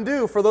I wouldn't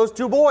do for those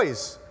two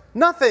boys.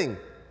 Nothing.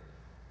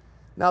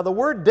 Now, the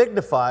word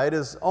dignified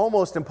is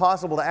almost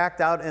impossible to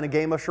act out in a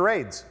game of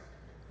charades.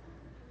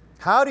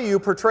 How do you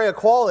portray a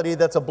quality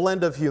that's a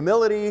blend of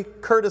humility,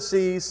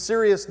 courtesy,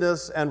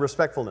 seriousness, and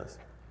respectfulness?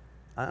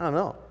 I don't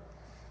know.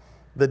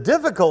 The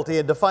difficulty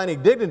in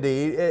defining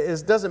dignity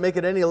doesn't make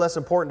it any less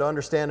important to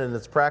understand in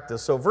its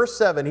practice. So verse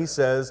 7, he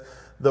says,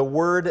 the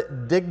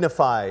word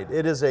dignified.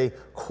 It is a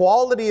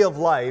quality of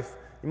life,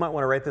 you might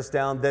want to write this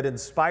down, that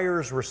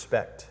inspires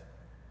respect.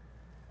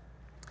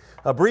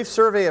 A brief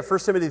survey of 1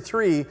 Timothy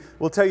 3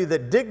 will tell you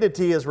that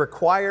dignity is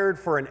required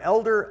for an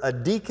elder, a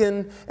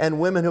deacon, and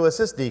women who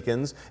assist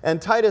deacons. And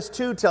Titus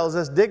 2 tells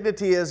us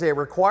dignity is a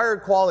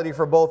required quality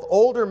for both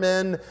older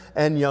men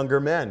and younger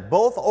men.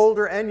 Both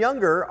older and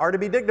younger are to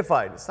be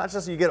dignified. It's not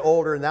just you get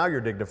older and now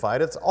you're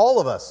dignified. It's all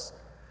of us.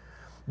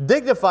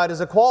 Dignified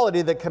is a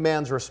quality that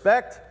commands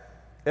respect.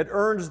 It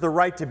earns the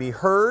right to be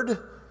heard.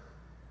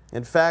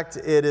 In fact,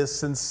 it is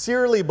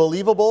sincerely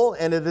believable,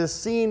 and it is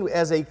seen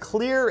as a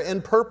clear in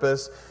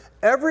purpose.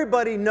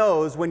 Everybody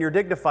knows when you're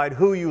dignified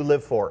who you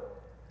live for.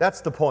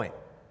 That's the point.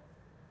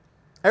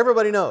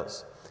 Everybody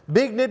knows.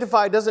 Being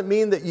dignified doesn't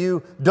mean that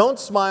you don't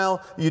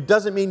smile. It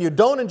doesn't mean you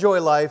don't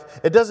enjoy life.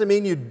 It doesn't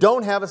mean you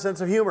don't have a sense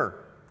of humor.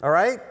 All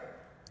right?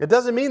 It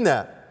doesn't mean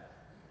that.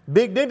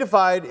 Being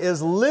dignified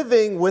is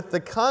living with the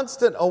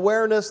constant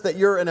awareness that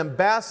you're an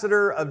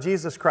ambassador of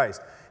Jesus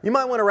Christ. You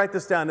might want to write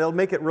this down. It'll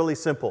make it really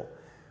simple.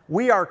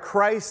 We are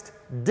Christ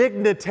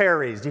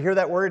dignitaries. Do you hear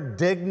that word?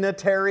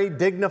 Dignitary,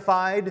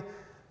 dignified.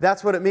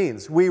 That's what it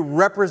means. We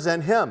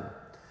represent Him.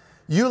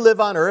 You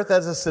live on earth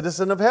as a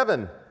citizen of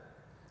heaven.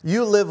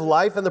 You live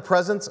life in the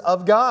presence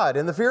of God,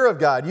 in the fear of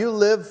God. You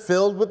live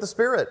filled with the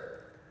Spirit.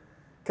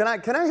 Can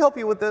I help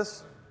you with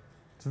this?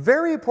 It's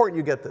very important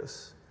you get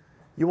this.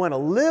 You want to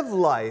live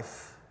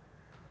life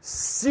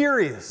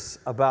serious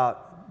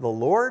about the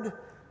Lord,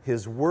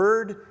 His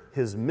Word,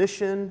 His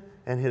mission,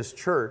 and His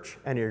church.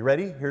 And you're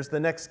ready? Here's the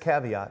next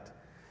caveat.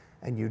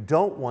 And you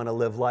don't want to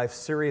live life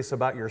serious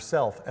about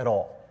yourself at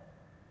all.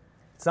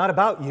 It's not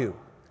about you.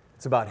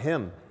 It's about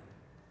Him.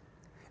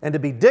 And to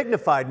be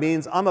dignified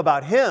means I'm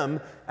about Him,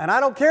 and I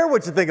don't care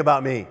what you think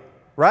about me,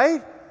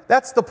 right?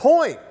 That's the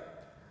point.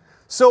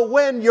 So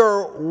when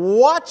you're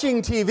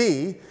watching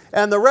TV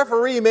and the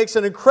referee makes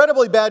an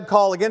incredibly bad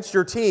call against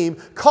your team,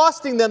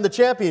 costing them the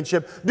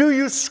championship, do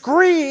you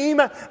scream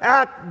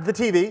at the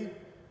TV,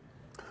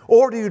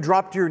 or do you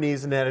drop to your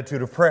knees in an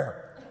attitude of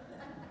prayer?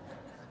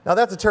 Now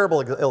that's a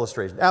terrible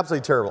illustration,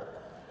 absolutely terrible.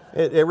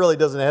 It really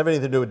doesn't have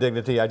anything to do with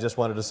dignity, I just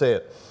wanted to say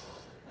it.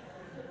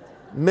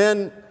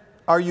 Men,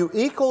 are you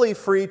equally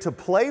free to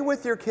play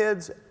with your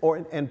kids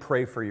and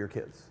pray for your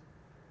kids?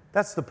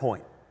 That's the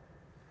point.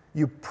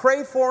 You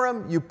pray for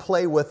them, you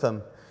play with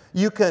them.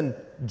 You can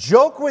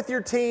joke with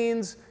your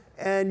teens,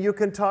 and you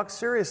can talk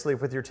seriously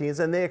with your teens,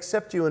 and they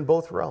accept you in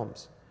both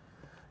realms.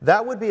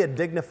 That would be a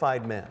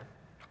dignified man.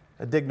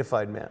 A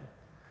dignified man.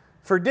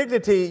 For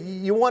dignity,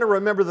 you want to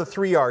remember the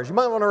 3 R's. You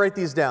might want to write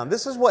these down.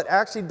 This is what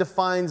actually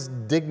defines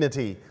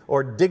dignity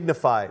or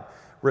dignified.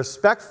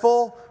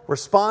 Respectful,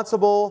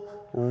 responsible,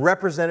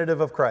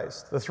 representative of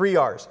Christ. The 3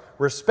 R's.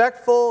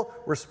 Respectful,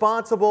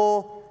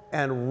 responsible,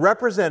 and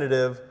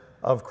representative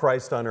of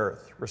Christ on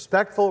earth.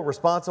 Respectful,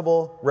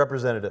 responsible,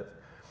 representative.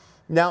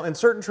 Now, in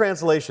certain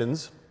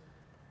translations,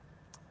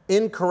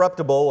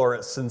 incorruptible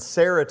or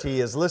sincerity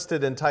is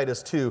listed in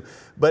Titus 2,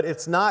 but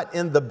it's not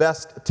in the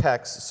best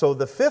text. So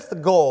the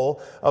 5th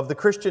goal of the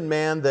Christian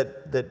man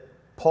that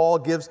Paul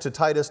gives to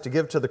Titus to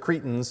give to the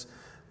Cretans,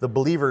 the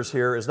believers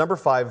here, is number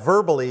 5,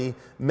 verbally,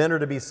 men are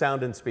to be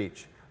sound in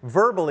speech.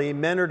 Verbally,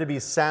 men are to be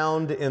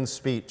sound in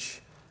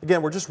speech.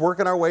 Again, we're just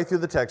working our way through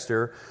the text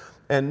here.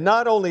 And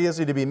not only is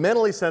he to be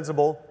mentally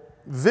sensible,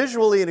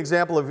 visually an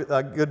example of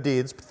good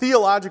deeds,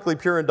 theologically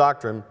pure in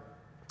doctrine,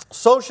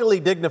 socially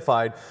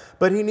dignified,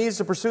 but he needs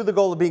to pursue the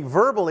goal of being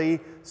verbally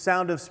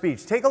sound of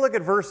speech. Take a look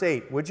at verse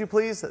 8, would you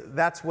please?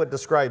 That's what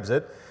describes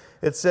it.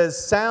 It says,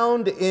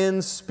 sound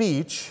in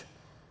speech,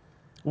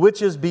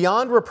 which is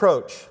beyond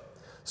reproach,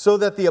 so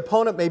that the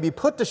opponent may be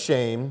put to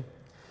shame,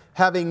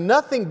 having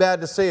nothing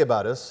bad to say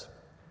about us.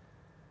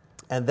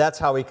 And that's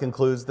how he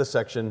concludes the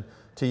section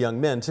to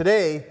young men.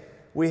 Today,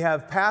 we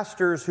have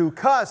pastors who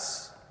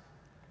cuss.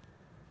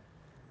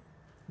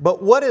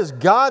 But what is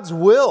God's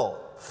will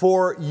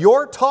for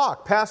your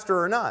talk, pastor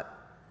or not?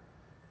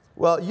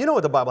 Well, you know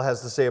what the Bible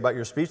has to say about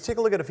your speech. Take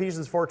a look at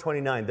Ephesians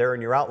 4:29 there in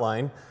your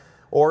outline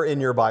or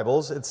in your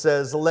Bibles. It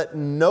says, let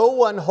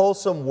no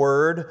unwholesome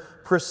word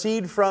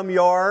proceed from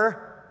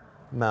your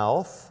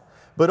mouth,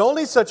 but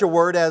only such a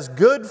word as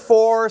good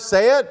for,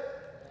 say it,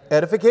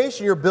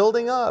 edification. You're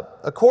building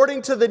up.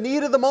 According to the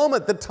need of the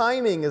moment, the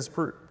timing is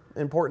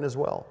important as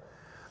well.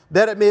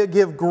 That it may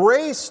give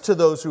grace to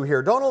those who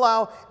hear. Don't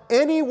allow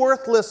any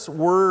worthless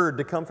word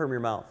to come from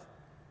your mouth.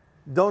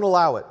 Don't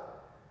allow it.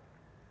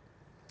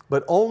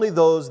 But only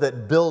those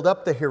that build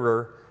up the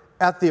hearer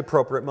at the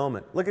appropriate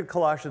moment. Look at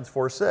Colossians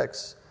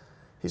 4:6.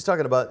 He's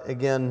talking about,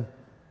 again,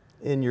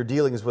 in your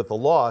dealings with the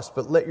lost,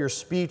 but let your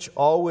speech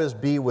always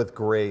be with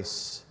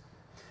grace,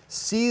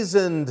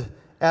 seasoned,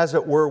 as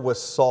it were, with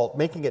salt,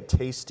 making it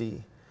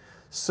tasty,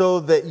 so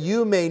that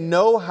you may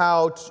know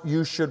how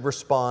you should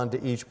respond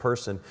to each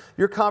person.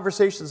 Your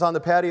conversations on the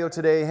patio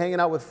today, hanging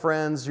out with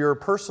friends, your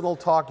personal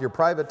talk, your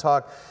private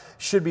talk,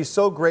 should be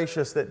so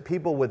gracious that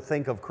people would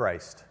think of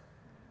Christ.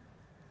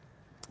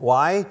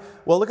 Why?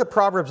 Well, look at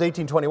Proverbs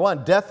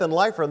 18:21. Death and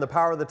life are in the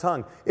power of the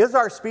tongue. Is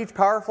our speech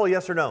powerful,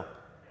 yes or no?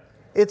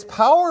 It's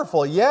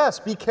powerful, yes.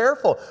 Be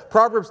careful.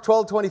 Proverbs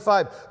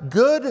 12:25.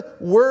 Good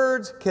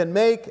words can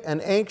make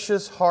an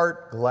anxious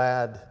heart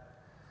glad.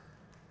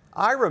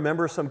 I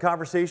remember some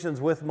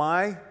conversations with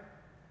my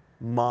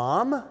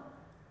mom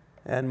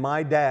and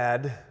my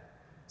dad,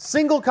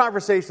 single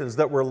conversations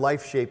that were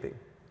life-shaping,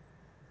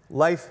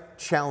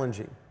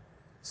 life-challenging,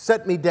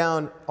 set me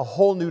down a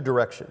whole new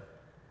direction.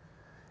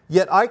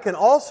 Yet I can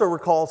also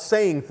recall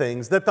saying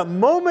things that the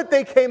moment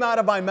they came out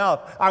of my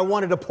mouth, I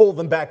wanted to pull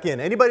them back in.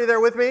 Anybody there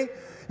with me?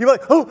 You're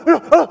like,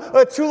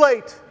 too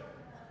late.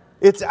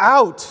 It's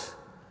out.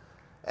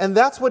 And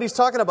that's what he's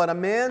talking about. A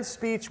man's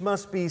speech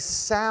must be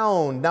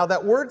sound. Now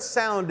that word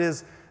sound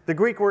is the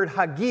Greek word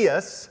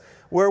hagios,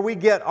 where we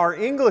get our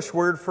English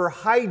word for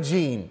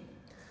hygiene,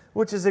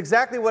 which is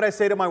exactly what I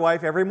say to my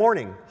wife every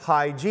morning,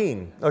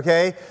 hygiene,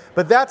 okay?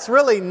 But that's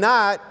really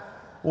not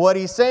what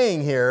he's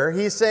saying here.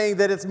 He's saying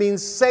that it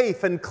means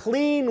safe and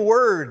clean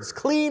words,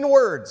 clean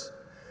words.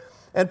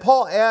 And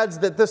Paul adds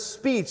that this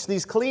speech,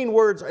 these clean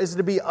words, is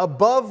to be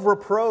above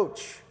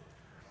reproach.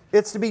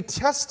 It's to be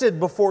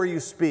tested before you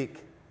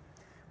speak.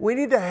 We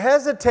need to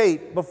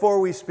hesitate before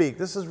we speak.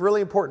 This is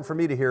really important for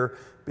me to hear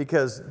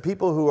because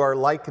people who are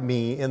like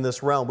me in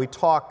this realm, we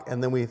talk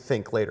and then we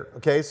think later.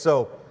 Okay,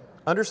 so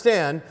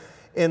understand,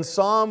 in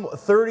Psalm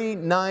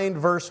 39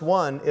 verse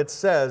 1, it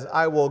says,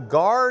 I will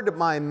guard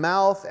my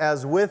mouth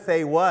as with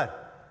a what?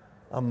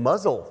 A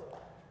muzzle.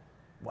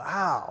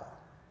 Wow.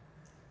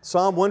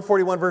 Psalm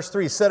 141 verse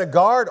 3, set a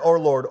guard, O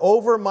Lord,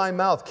 over my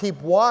mouth.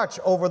 Keep watch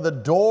over the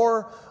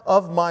door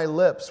of my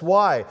lips.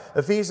 Why?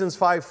 Ephesians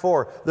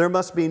 5:4, there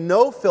must be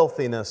no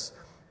filthiness,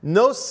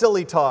 no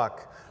silly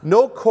talk,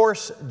 no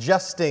coarse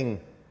jesting,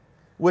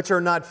 which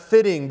are not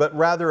fitting, but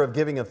rather of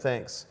giving of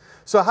thanks.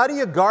 So how do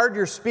you guard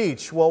your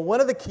speech? Well,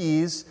 one of the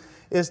keys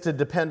is to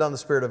depend on the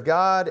Spirit of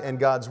God and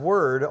God's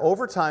Word.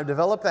 Over time,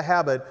 develop the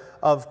habit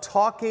of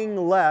talking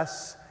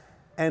less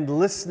and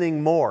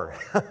listening more.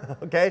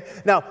 Okay?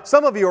 Now,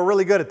 some of you are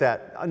really good at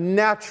that.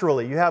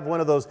 Naturally, you have one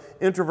of those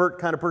introvert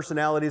kind of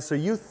personalities, so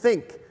you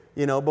think,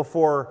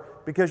 before,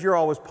 because you're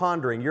always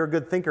pondering. You're a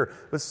good thinker.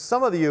 But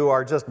some of you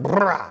are just,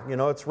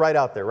 brah, it's right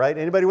out there, right?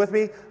 Anybody with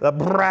me? The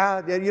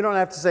brah, you don't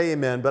have to say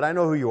amen, but I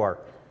know who you are.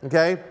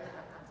 Okay?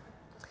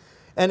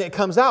 And it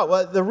comes out.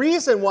 Well, the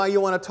reason why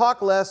you want to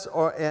talk less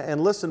and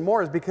listen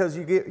more is because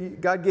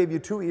God gave you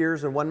 2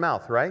 ears and 1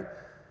 mouth, right?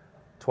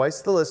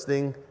 Twice the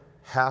listening,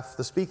 half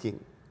the speaking.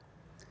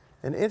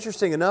 And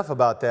interesting enough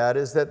about that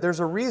is that there's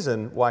a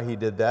reason why He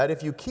did that.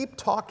 If you keep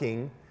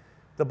talking,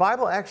 the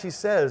Bible actually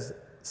says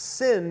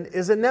sin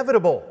is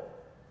inevitable.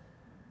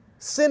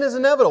 Sin is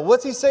inevitable.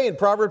 What's He saying?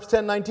 Proverbs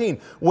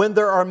 10:19. When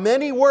there are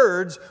many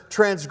words,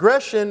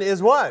 transgression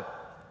is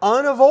what?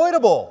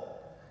 Unavoidable.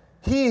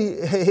 He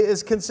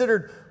is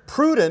considered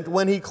prudent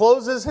when he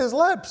closes his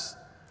lips.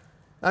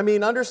 I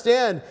mean,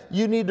 understand,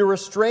 you need to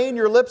restrain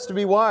your lips to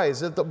be wise.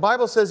 The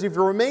Bible says if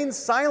you remain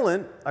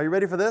silent, are you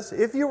ready for this?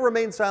 If you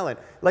remain silent,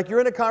 like you're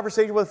in a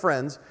conversation with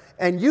friends,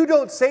 and you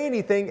don't say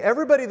anything,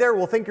 everybody there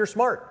will think you're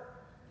smart.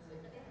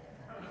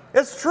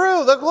 It's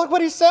true. Look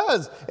what he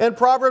says in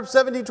Proverbs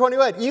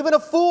 17:21. Even a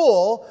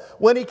fool,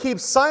 when he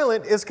keeps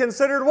silent, is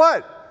considered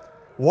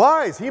what?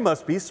 Wise. He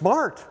must be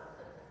smart.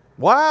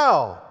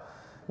 Wow.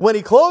 When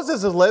he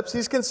closes his lips,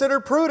 he's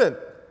considered prudent.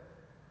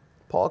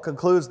 Paul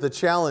concludes the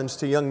challenge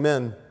to young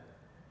men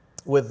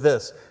with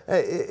this.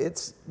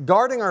 It's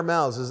guarding our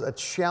mouths is a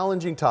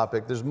challenging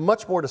topic. There's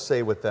much more to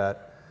say with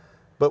that.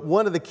 But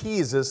one of the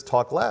keys is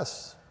talk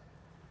less.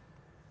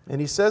 And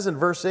he says in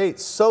verse 8,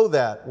 so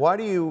that, why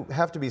do you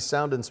have to be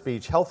sound in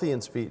speech, healthy in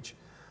speech?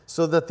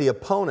 So that the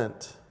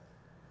opponent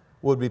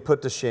would be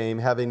put to shame,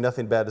 having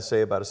nothing bad to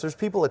say about us. There's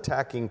people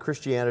attacking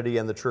Christianity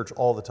and the church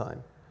all the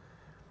time.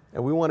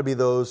 And we want to be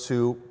those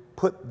who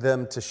put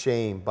them to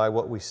shame by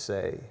what we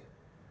say.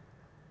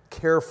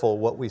 Careful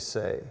what we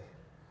say.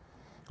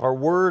 Our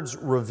words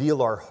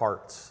reveal our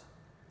hearts.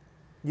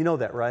 You know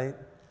that, right?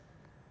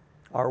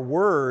 Our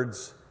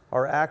words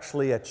are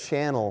actually a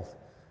channel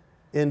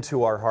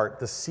into our heart,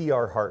 to see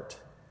our heart.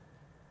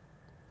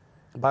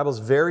 The Bible's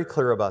very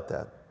clear about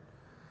that.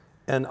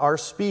 And our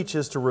speech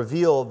is to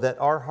reveal that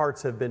our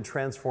hearts have been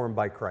transformed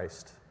by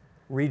Christ,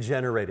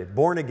 regenerated,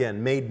 born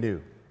again, made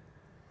new.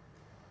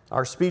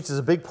 Our speech is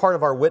a big part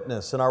of our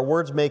witness, and our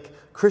words make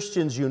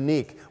Christians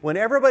unique. When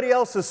everybody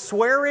else is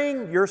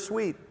swearing, you're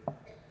sweet.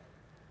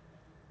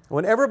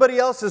 When everybody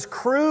else is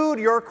crude,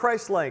 you're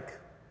Christ-like.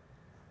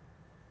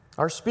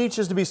 Our speech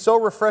is to be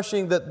so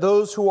refreshing that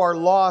those who are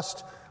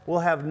lost will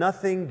have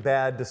nothing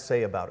bad to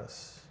say about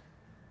us.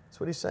 That's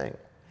what he's saying.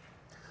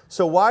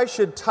 So why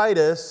should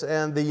Titus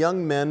and the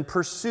young men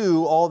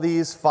pursue all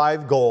these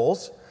 5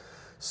 goals?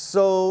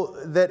 So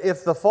that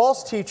if the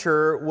false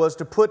teacher was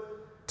to put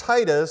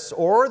Titus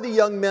or the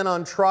young men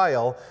on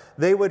trial,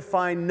 they would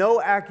find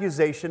no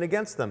accusation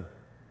against them.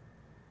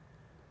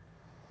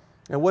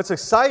 And what's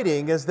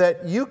exciting is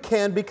that you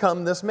can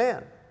become this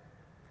man.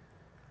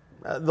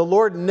 The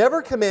Lord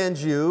never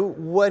commands you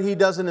what He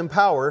doesn't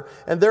empower,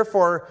 and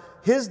therefore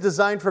His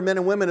design for men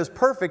and women is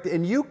perfect,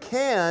 and you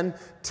can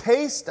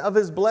taste of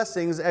His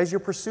blessings as you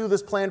pursue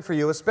this plan for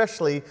you,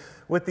 especially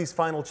with these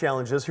final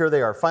challenges. Here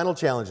they are, final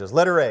challenges.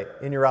 Letter A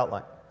in your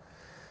outline.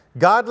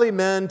 Godly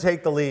men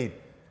take the lead.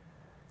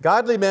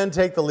 Godly men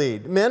take the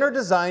lead. Men are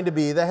designed to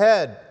be the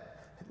head.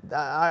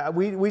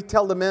 We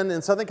tell the men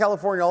in Southern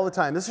California all the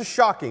time, this is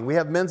shocking. We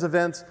have men's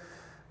events.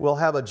 We'll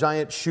have a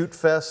giant shoot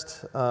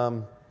fest.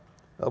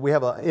 We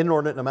have an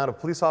inordinate amount of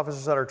police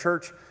officers at our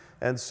church,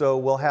 and so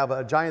we'll have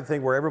a giant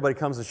thing where everybody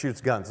comes and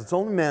shoots guns. It's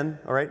only men,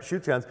 all right,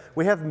 shoots guns.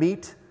 We have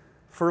meat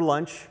for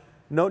lunch.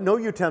 No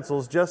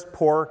utensils, just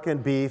pork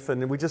and beef,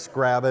 and we just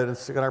grab it and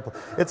stick it on our plate.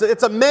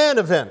 It's a man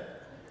event.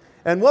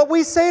 And what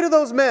we say to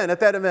those men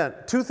at that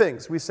event, 2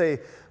 things. We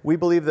say, we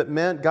believe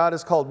that God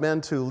has called men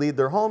to lead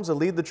their homes and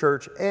lead the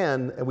church,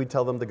 and we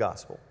tell them the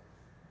gospel.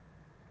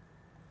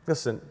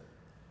 Listen,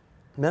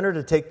 men are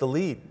to take the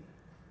lead.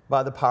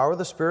 By the power of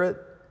the Spirit,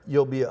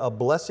 you'll be a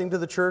blessing to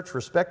the church,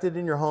 respected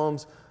in your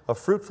homes, a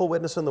fruitful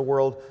witness in the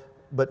world,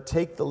 but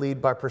take the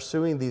lead by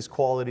pursuing these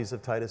qualities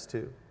of Titus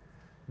 2.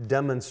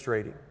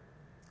 Demonstrating,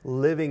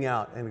 living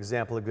out an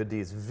example of good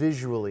deeds,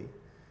 visually,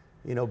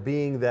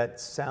 being that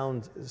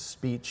sound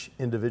speech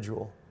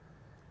individual,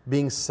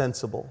 being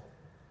sensible.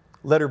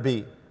 Letter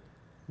B,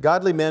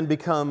 Godly men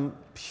become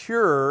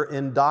pure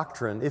in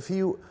doctrine. If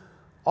you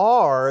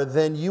are,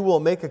 then you will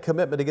make a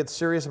commitment to get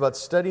serious about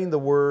studying the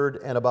Word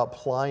and about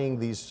applying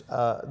these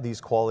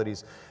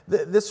qualities.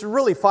 This is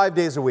really 5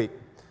 days a week.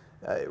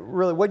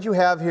 Really, what you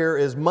have here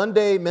is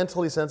Monday,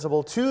 mentally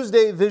sensible;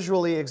 Tuesday,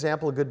 visually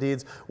example of good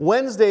deeds;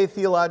 Wednesday,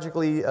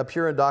 theologically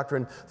pure in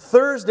doctrine;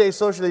 Thursday,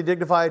 socially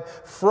dignified;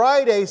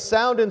 Friday,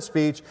 sound in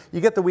speech.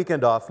 You get the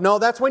weekend off. No,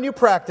 that's when you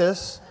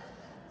practice.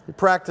 You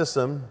practice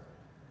them.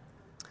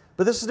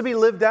 But this is to be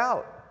lived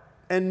out.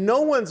 And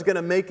no one's going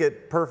to make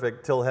it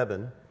perfect till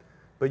heaven,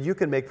 but you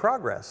can make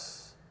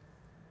progress.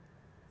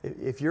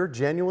 If you're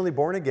genuinely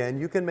born again,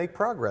 you can make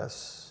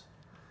progress.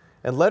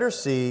 And letter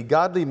C,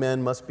 godly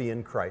men must be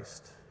in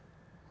Christ.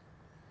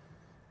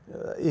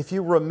 If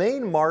you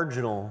remain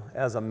marginal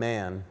as a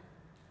man,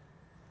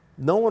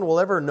 no one will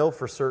ever know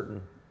for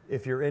certain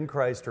if you're in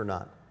Christ or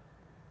not.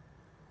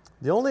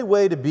 The only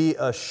way to be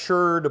a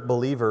assured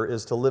believer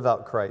is to live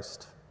out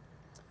Christ.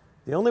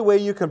 The only way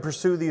you can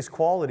pursue these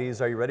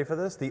qualities, are you ready for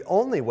this? The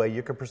only way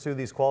you can pursue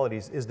these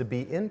qualities is to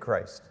be in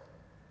Christ.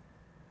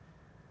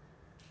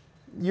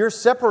 You're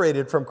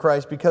separated from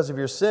Christ because of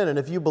your sin, and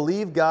if you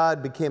believe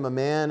God became a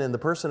man in the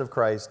person of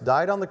Christ,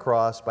 died on the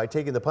cross by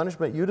taking the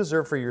punishment you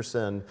deserve for your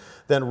sin,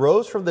 then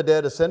rose from the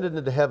dead, ascended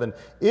into heaven,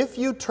 if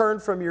you turn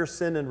from your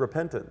sin in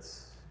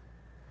repentance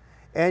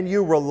and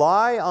you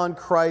rely on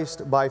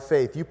Christ by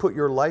faith, you put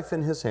your life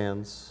in His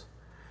hands.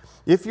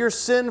 If your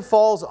sin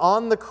falls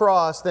on the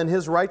cross, then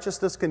His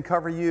righteousness can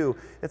cover you.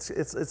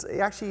 It's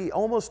actually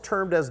almost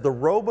termed as the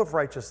robe of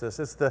righteousness.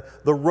 It's the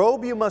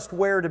robe you must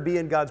wear to be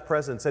in God's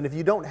presence. And if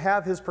you don't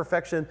have His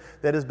perfection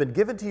that has been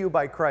given to you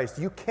by Christ,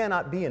 you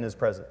cannot be in His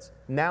presence,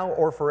 now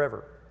or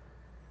forever.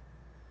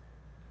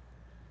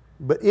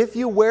 But if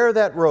you wear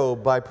that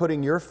robe by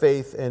putting your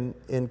faith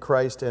in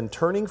Christ and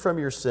turning from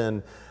your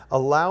sin,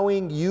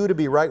 allowing you to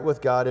be right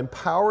with God,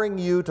 empowering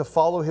you to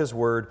follow His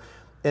word,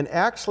 and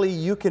actually,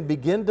 you can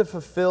begin to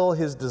fulfill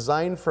His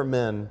design for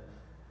men.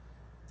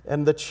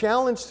 And the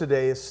challenge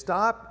today is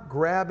stop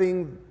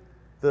grabbing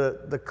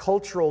the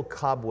cultural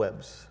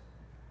cobwebs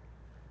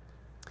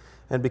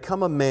and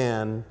become a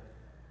man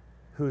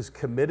who's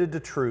committed to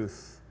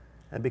truth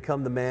and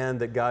become the man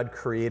that God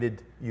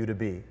created you to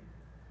be.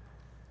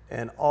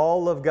 And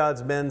all of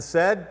God's men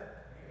said,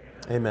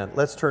 Amen.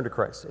 Let's turn to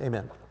Christ.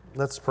 Amen.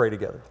 Let's pray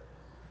together.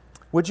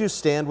 Would you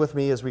stand with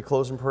me as we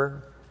close in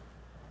prayer?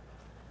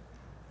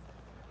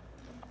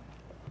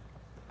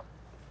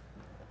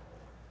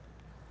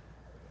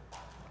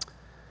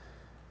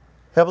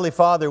 Heavenly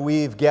Father,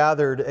 we've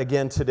gathered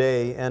again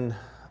today, and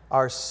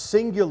our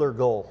singular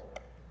goal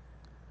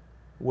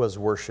was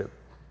worship.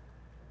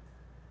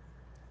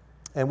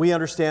 And we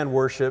understand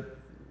worship,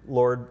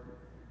 Lord,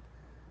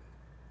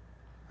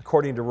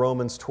 according to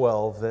Romans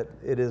 12, that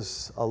it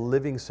is a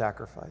living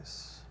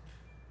sacrifice.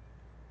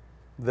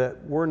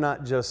 That we're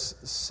not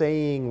just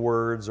saying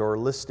words or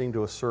listening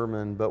to a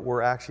sermon, but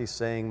we're actually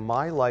saying,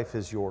 my life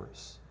is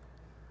yours.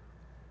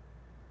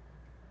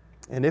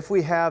 And if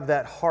we have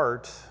that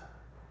heart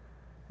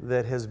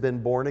that has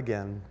been born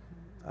again,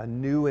 a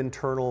new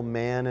internal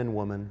man and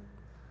woman,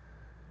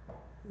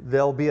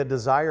 there'll be a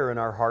desire in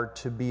our heart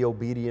to be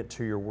obedient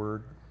to your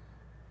word,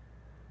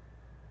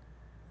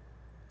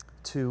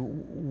 to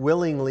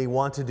willingly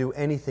want to do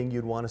anything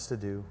you'd want us to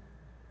do,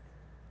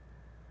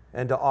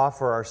 and to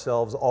offer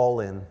ourselves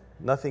all in,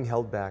 nothing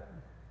held back.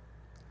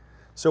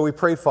 So we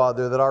pray,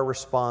 Father, that our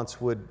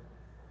response would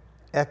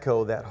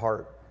echo that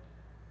heart,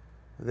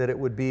 that it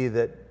would be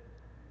that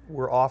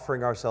we're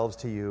offering ourselves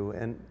to you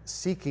and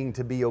seeking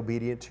to be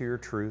obedient to your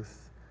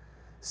truth,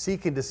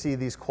 seeking to see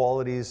these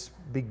qualities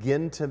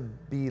begin to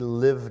be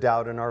lived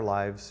out in our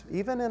lives,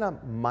 even in a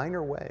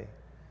minor way,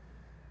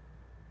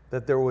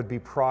 that there would be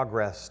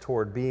progress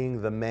toward being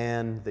the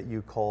man that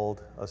you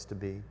called us to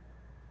be.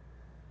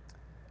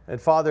 And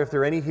Father, if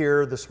there are any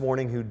here this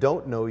morning who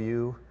don't know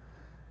you,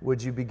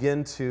 would you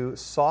begin to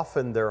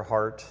soften their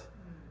heart,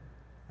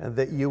 and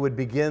that you would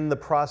begin the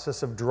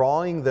process of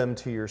drawing them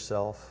to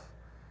yourself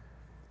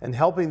and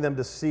helping them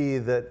to see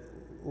that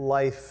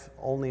life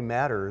only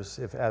matters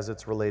as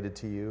it's related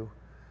to you,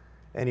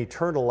 and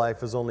eternal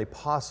life is only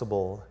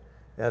possible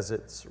as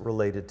it's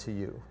related to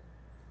you.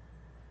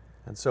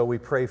 And so we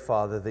pray,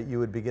 Father, that you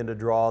would begin to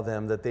draw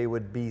them, that they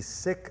would be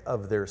sick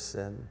of their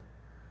sin,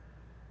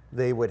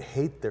 they would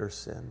hate their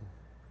sin,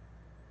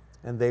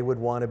 and they would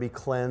want to be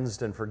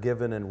cleansed and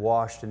forgiven and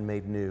washed and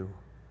made new.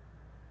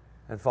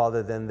 And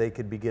Father, then they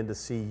could begin to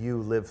see you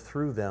live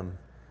through them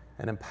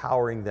and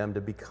empowering them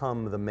to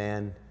become the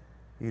man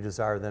you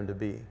desire them to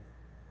be.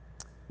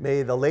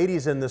 May the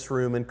ladies in this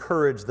room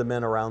encourage the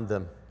men around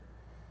them,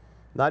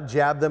 not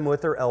jab them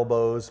with their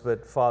elbows,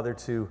 but Father,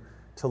 to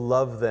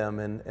love them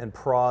and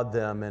prod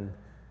them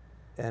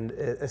and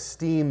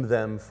esteem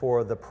them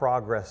for the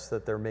progress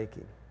that they're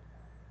making.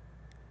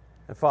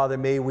 And Father,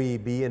 may we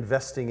be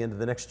investing into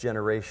the next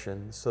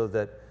generation so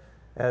that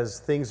as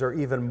things are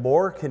even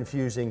more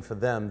confusing for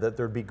them, that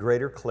there'd be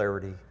greater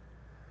clarity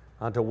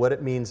onto what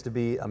it means to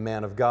be a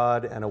man of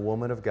God and a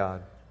woman of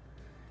God.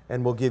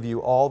 And we'll give you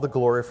all the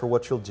glory for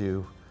what you'll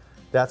do.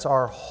 That's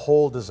our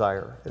whole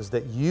desire, is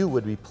that you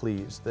would be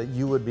pleased, that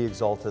you would be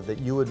exalted, that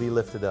you would be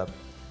lifted up.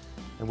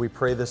 And we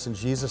pray this in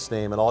Jesus'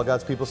 name. And all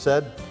God's people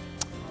said,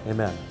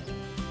 amen.